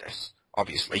all know this,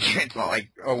 obviously. It's not like,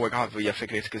 oh my god, we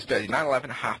figured it's a conspiracy.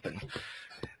 9/11 happened.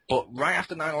 But right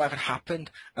after 9/11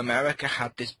 happened, America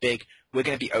had this big, we're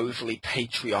going to be overly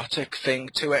patriotic thing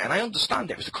to it, and I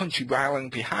understand it was a country rallying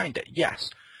behind it, yes.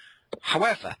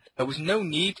 However, there was no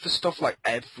need for stuff like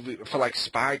for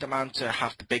Spider-Man to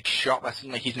have the big shot where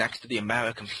suddenly he's next to the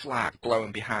American flag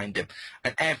blowing behind him,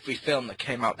 and every film that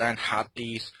came out then had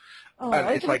these. Oh,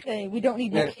 I was going to say we don't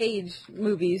need Nick Cage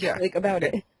movies about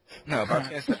it. No, but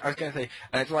I was going to say,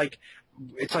 and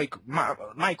it's like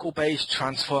Michael Bay's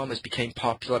Transformers became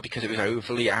popular because it was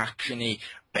overly actiony,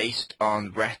 based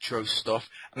on retro stuff,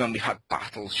 and then we had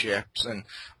battleships, and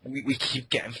we keep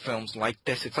getting films like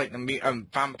this. It's like the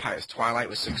vampires. Twilight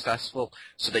was successful,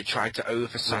 so they tried to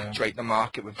oversaturate the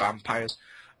market with vampires,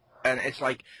 and it's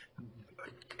like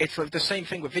the same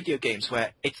thing with video games,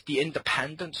 where it's the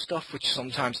independent stuff which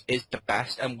sometimes is the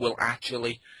best and will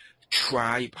actually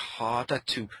try harder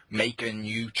to make a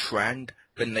new trend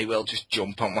than they will just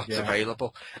jump on what's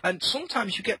available. And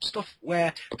sometimes you get stuff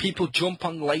where people jump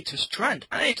on the latest trend,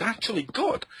 and it's actually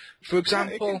good. For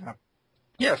example,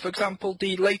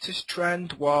 the latest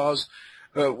trend was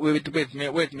with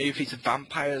movies of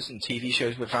vampires and TV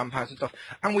shows with vampires and stuff.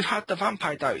 And we've had the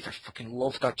Vampire Diaries. I fucking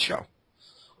love that show.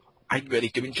 I really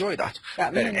do enjoy that.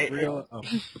 And it's real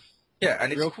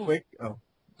cool. Quick.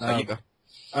 There you go.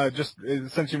 Just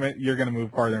since you're going to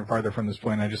move farther and farther from this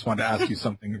point, I just wanted to ask you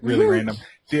something really random.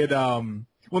 With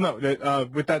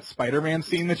that Spider-Man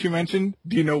scene that you mentioned,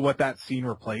 do you know what that scene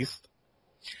replaced?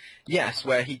 Yes,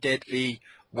 where he did the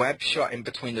web shot in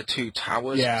between the two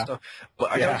towers and stuff.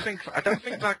 But I don't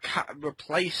think that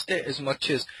replaced it as much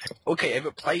as it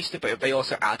replaced it, but they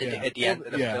also added it at the end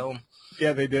of the film.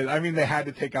 Yeah, they did. I mean, they had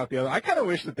to take out the other. I kind of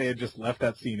wish that they had just left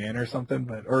that scene in or something,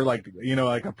 or like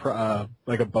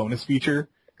a bonus feature,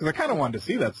 because I kind of wanted to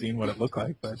see that scene, what it looked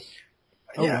like. But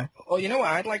well, you know what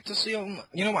I'd like to see them.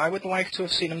 You know what I would like to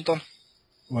have seen them done.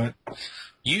 What?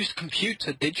 Used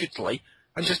computer digitally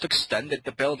and just extended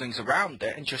the buildings around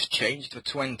it and just changed the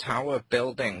Twin Tower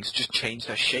buildings, just changed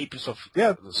their shape and stuff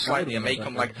slightly and make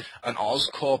them like an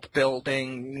Oscorp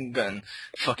building and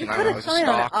fucking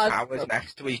Stark Towers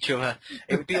next to each other.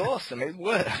 It would be awesome. It would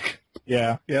work.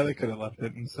 Yeah, they could have left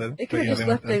it instead. They could have just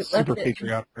left it. Super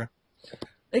patriotic.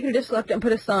 They could have just left it and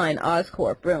put a sign,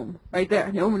 Oscorp, boom, right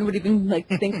there. No one would even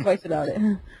think twice about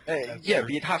it. But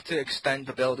you'd have to extend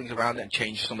the buildings around it and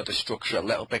change some of the structure a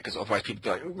little bit, because otherwise people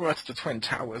would be like, oh, that's the Twin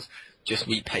Towers. Just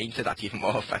repainted, that's even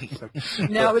more offensive.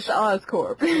 Now it's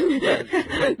Oscorp.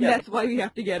 That's why we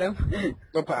have to get them.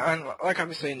 But like I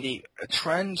was saying, the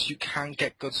trends, you can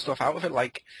get good stuff out of it.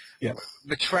 Like,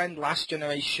 the trend last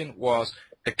generation was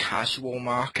the casual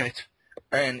market.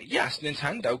 And yes,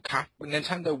 Nintendo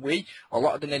Wii, a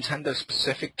lot of the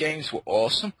Nintendo-specific games were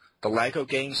awesome. The Lego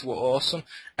games were awesome.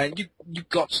 And you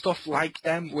got stuff like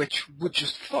them which were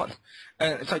just fun.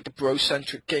 And it's like the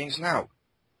BroCentric games now.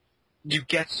 You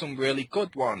get some really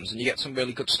good ones, and you get some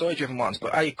really good story-driven ones.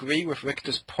 But I agree with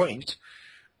Richter's point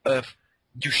of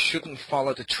you shouldn't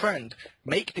follow the trend.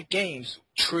 Make the games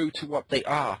true to what they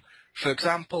are. For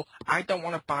example, I don't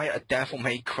want to buy a Devil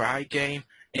May Cry game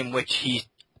in which he's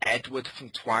Edward from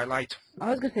Twilight. I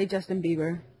was going to say Justin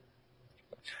Bieber.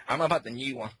 I'm about the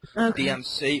new one. Okay.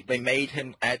 DMC, they made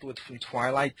him Edward from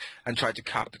Twilight and tried to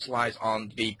capitalize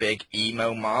on the big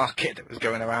emo market that was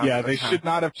going around. Yeah, they should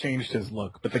not have changed his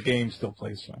look, but the game still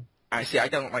plays fine. I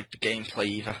don't like the gameplay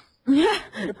either.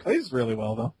 It plays really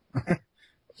well, though.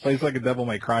 Plays like a Devil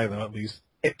May Cry, though, at least.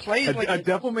 It plays like a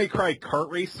Devil May Cry kart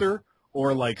racer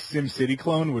or like SimCity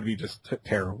clone would be just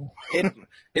terrible.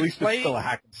 At least it's still a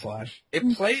hack and slash.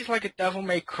 It plays like a Devil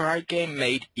May Cry game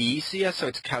made easier, so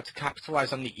it's to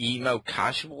capitalize on the emo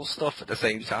casual stuff at the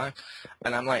same time.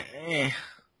 And I'm like,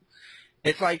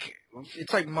 It's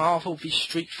like Marvel v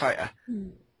Street Fighter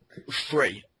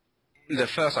 3. The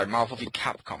first like Marvel v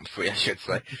Capcom 3, I should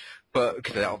say. But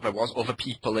because there was other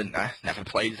people in there, never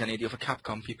played as any of the other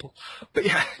Capcom people. But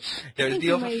yeah, there's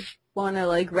the other. Want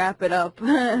to wrap it up?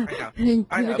 I know,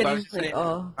 but I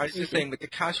was just saying, with the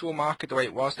casual market the way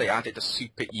it was, they added a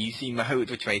super easy mode,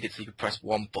 which made it so you could press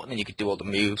one button and you could do all the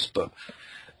moves. But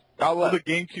the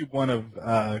GameCube one of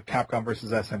Capcom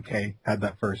versus SNK had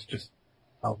that first.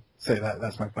 I'll say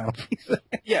that's my final piece.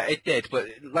 Yeah, it did, but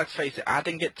let's face it,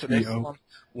 adding it to this one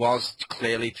was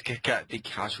clearly to get the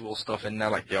casual stuff in there,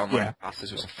 like the online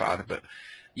passes was a father. But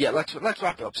yeah, let's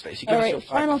wrap it up, Stacey. All right,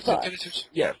 final thoughts.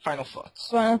 Yeah, final thoughts.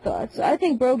 Final thoughts. I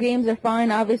think bro games are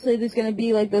fine. Obviously, there's going to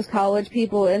be those college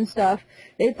people and stuff.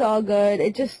 It's all good.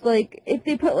 It just if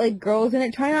they put girls in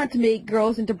it, try not to make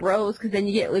girls into bros, because then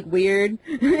you get weird.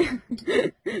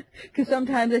 Because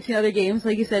sometimes I've seen other games,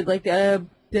 like you said,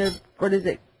 the what is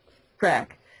it?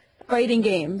 Crack. Fighting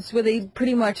games where they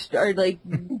pretty much are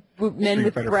men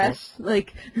with breasts.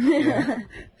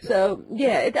 So,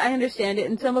 yeah, I understand it,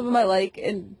 and some of them I like,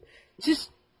 and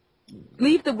just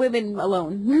leave the women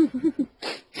alone.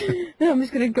 I'm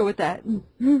just going to go with that.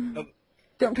 Don't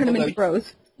turn them into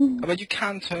bros. But you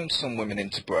can turn some women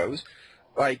into bros.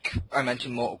 Like I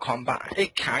mentioned, Mortal Kombat,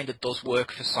 it kind of does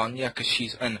work for Sonya because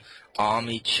she's an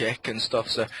army chick and stuff,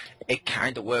 so it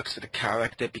kind of works for the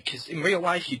character, because in real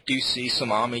life you do see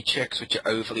some army chicks which are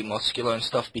overly muscular and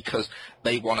stuff because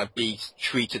they want to be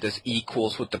treated as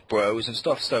equals with the bros and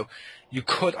stuff, so you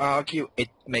could argue it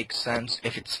makes sense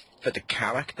if it's for the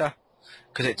character,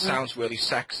 because it sounds really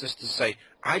sexist to say,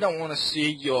 I don't want to see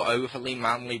your overly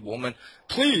manly woman.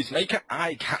 Please, make her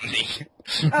eye candy.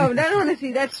 Oh, I don't want to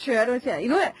see. That's true. I don't want to see that. You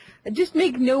know what? Just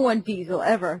make no one Diesel,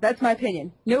 ever. That's my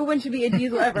opinion. No one should be a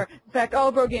Diesel, ever. In fact,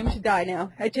 all bro games should die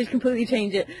now. I just completely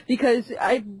change it. Because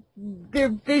they're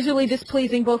visually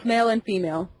displeasing, both male and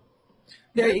female.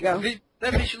 There you go.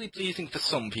 They're visually pleasing for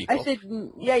some people. I said,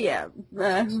 yeah.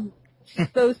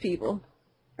 Those people.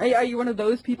 Are you one of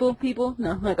those people?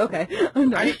 No? Okay.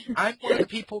 I'm one of the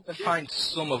people that find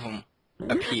some of them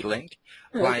appealing.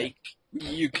 Like,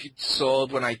 you saw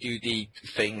when I do the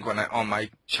thing on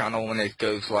my channel when it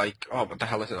goes what the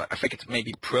hell is it? I think it's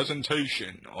maybe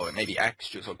presentation, or maybe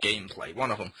extras, or gameplay,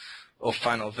 one of them. Or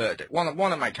final verdict. One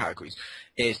of my categories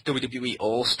is WWE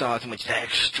All-Stars, in which they're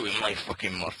extremely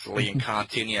fucking muscly and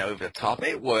cartoony over the top.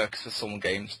 It works for some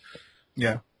games.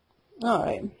 Yeah.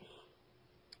 Alright.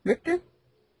 Victor?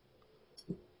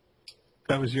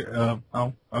 That was your,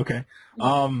 oh, okay.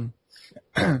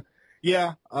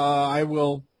 Yeah, I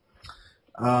will,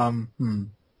 I'll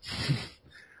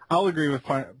agree with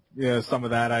some of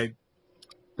that. I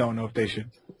don't know if they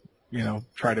should,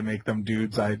 try to make them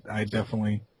dudes. I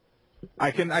definitely,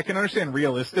 I can understand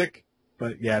realistic,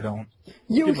 but yeah, don't.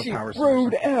 Yoshi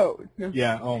rode out.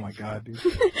 Yeah, oh my god, dude.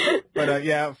 But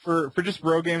yeah, for just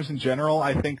bro games in general,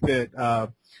 I think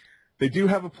that they do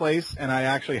have a place, and I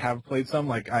actually have played some.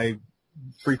 Like I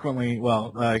frequently,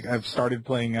 I've started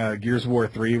playing Gears of War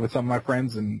 3 with some of my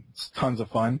friends, and it's tons of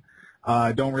fun.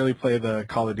 I don't really play the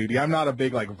Call of Duty. I'm not a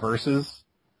big versus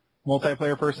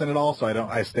multiplayer person at all, so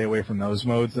I stay away from those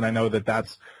modes, and I know that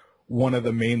that's one of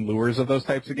the main lures of those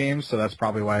types of games, so that's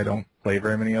probably why I don't play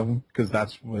very many of them, because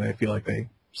that's what I feel like they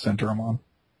center them on.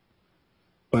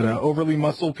 But overly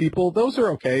muscle people, those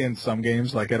are okay in some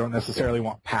games. Like I don't necessarily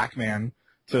want Pac-Man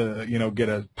to, get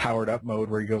a powered up mode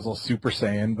where he goes all Super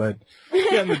Saiyan, but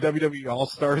yeah, in the WWE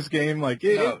All-Stars game,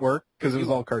 it worked because it was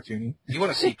all cartoony. You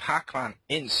want to see Pac-Man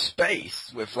in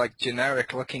space with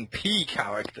generic looking P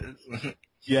characters.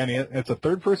 Yeah, and it's a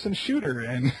third-person shooter,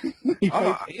 and he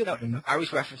fights aliens. I was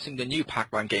referencing the new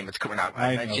Pac-Man game that's coming out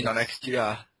next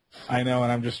year. I know,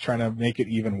 and I'm just trying to make it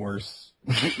even worse.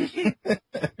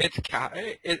 It's not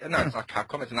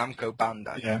Capcom, it's Namco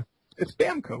Bandai. Yeah, it's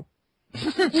Bamco.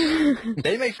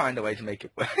 They may find a way to make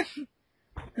it work.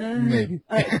 Maybe.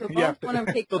 So they'll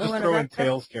just throw in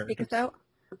Tails characters. Take us out?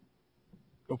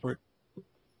 Go for it.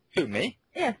 Who, me?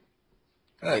 Yeah.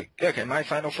 Okay, my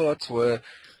final thoughts were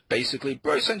basically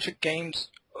BroCentric games.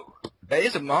 There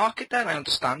is a market there, and I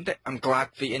understand it. I'm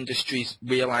glad the industry's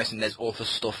realizing there's other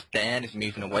stuff there and is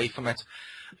moving away from it.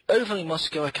 Overly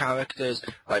muscular characters,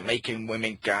 like making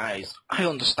women guys, I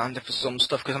understand it for some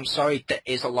stuff, because I'm sorry, there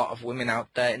is a lot of women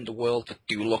out there in the world that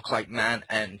do look like men,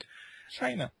 and...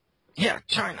 China. Yeah,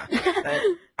 China.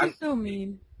 You're so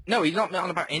mean. No, he's not on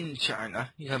about in China.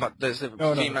 He's about, there's a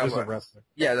female... there's a wrestler.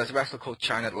 Yeah, there's a wrestler called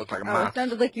China that looks like a man. It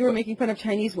sounded like you were making fun of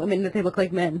Chinese women that they look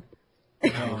like men.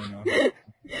 No.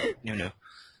 No.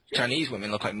 Chinese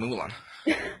women look like Mulan.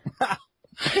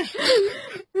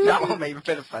 That one made a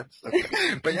bit offensive.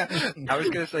 But yeah, I was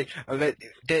going to say,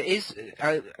 there is,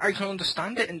 I can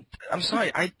understand it, and I'm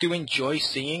sorry, I do enjoy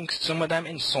seeing some of them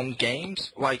in some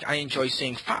games. Like, I enjoy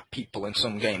seeing fat people in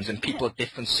some games, and people of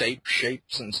different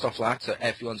shapes and stuff like that, so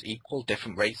everyone's equal,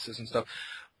 different races and stuff.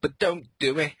 But don't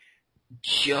do it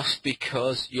just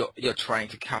because you're trying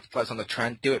to capitalize on the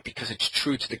trend. Do it because it's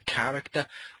true to the character,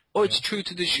 or it's true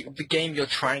to the game you're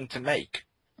trying to make.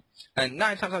 And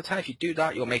 9 times out of 10, if you do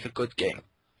that, you'll make a good game.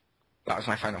 That was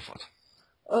my final thought.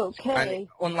 Okay. And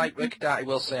unlike Rick, I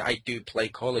will say I do play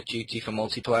Call of Duty for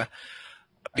multiplayer,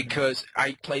 because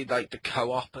I play the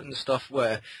co-op and stuff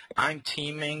where I'm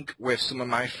teaming with some of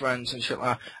my friends and shit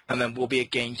like that, and then we'll be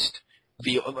against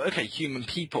the human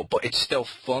people, but it's still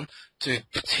fun to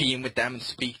team with them and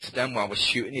speak to them while we're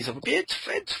shooting these other.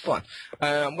 It's fun.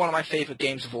 One of my favorite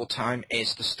games of all time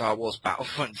is the Star Wars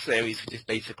Battlefront series, which is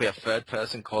basically a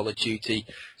third-person Call of Duty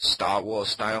Star Wars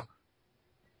style.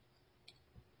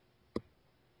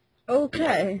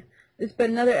 Okay. It's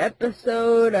been another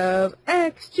episode of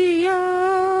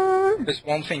XGR. There's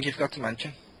one thing you've got to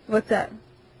mention. What's that?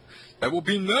 There will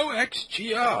be no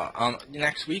XGR on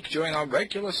next week during our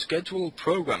regular scheduled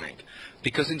programming,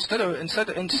 because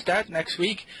instead next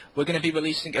week we're going to be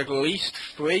releasing at least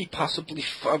 4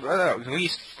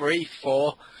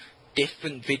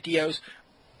 different videos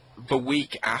the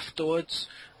week afterwards,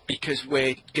 because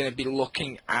we're going to be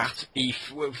looking at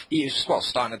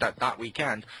starting at that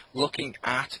weekend, looking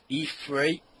at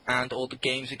E3 and all the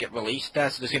games that get released there.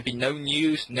 So there's going to be no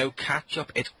news, no catch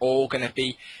up. It's all going to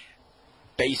be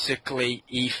basically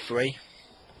E3.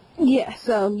 Yeah,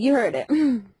 so you heard it.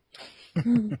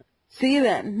 See you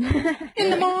then. In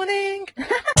the morning.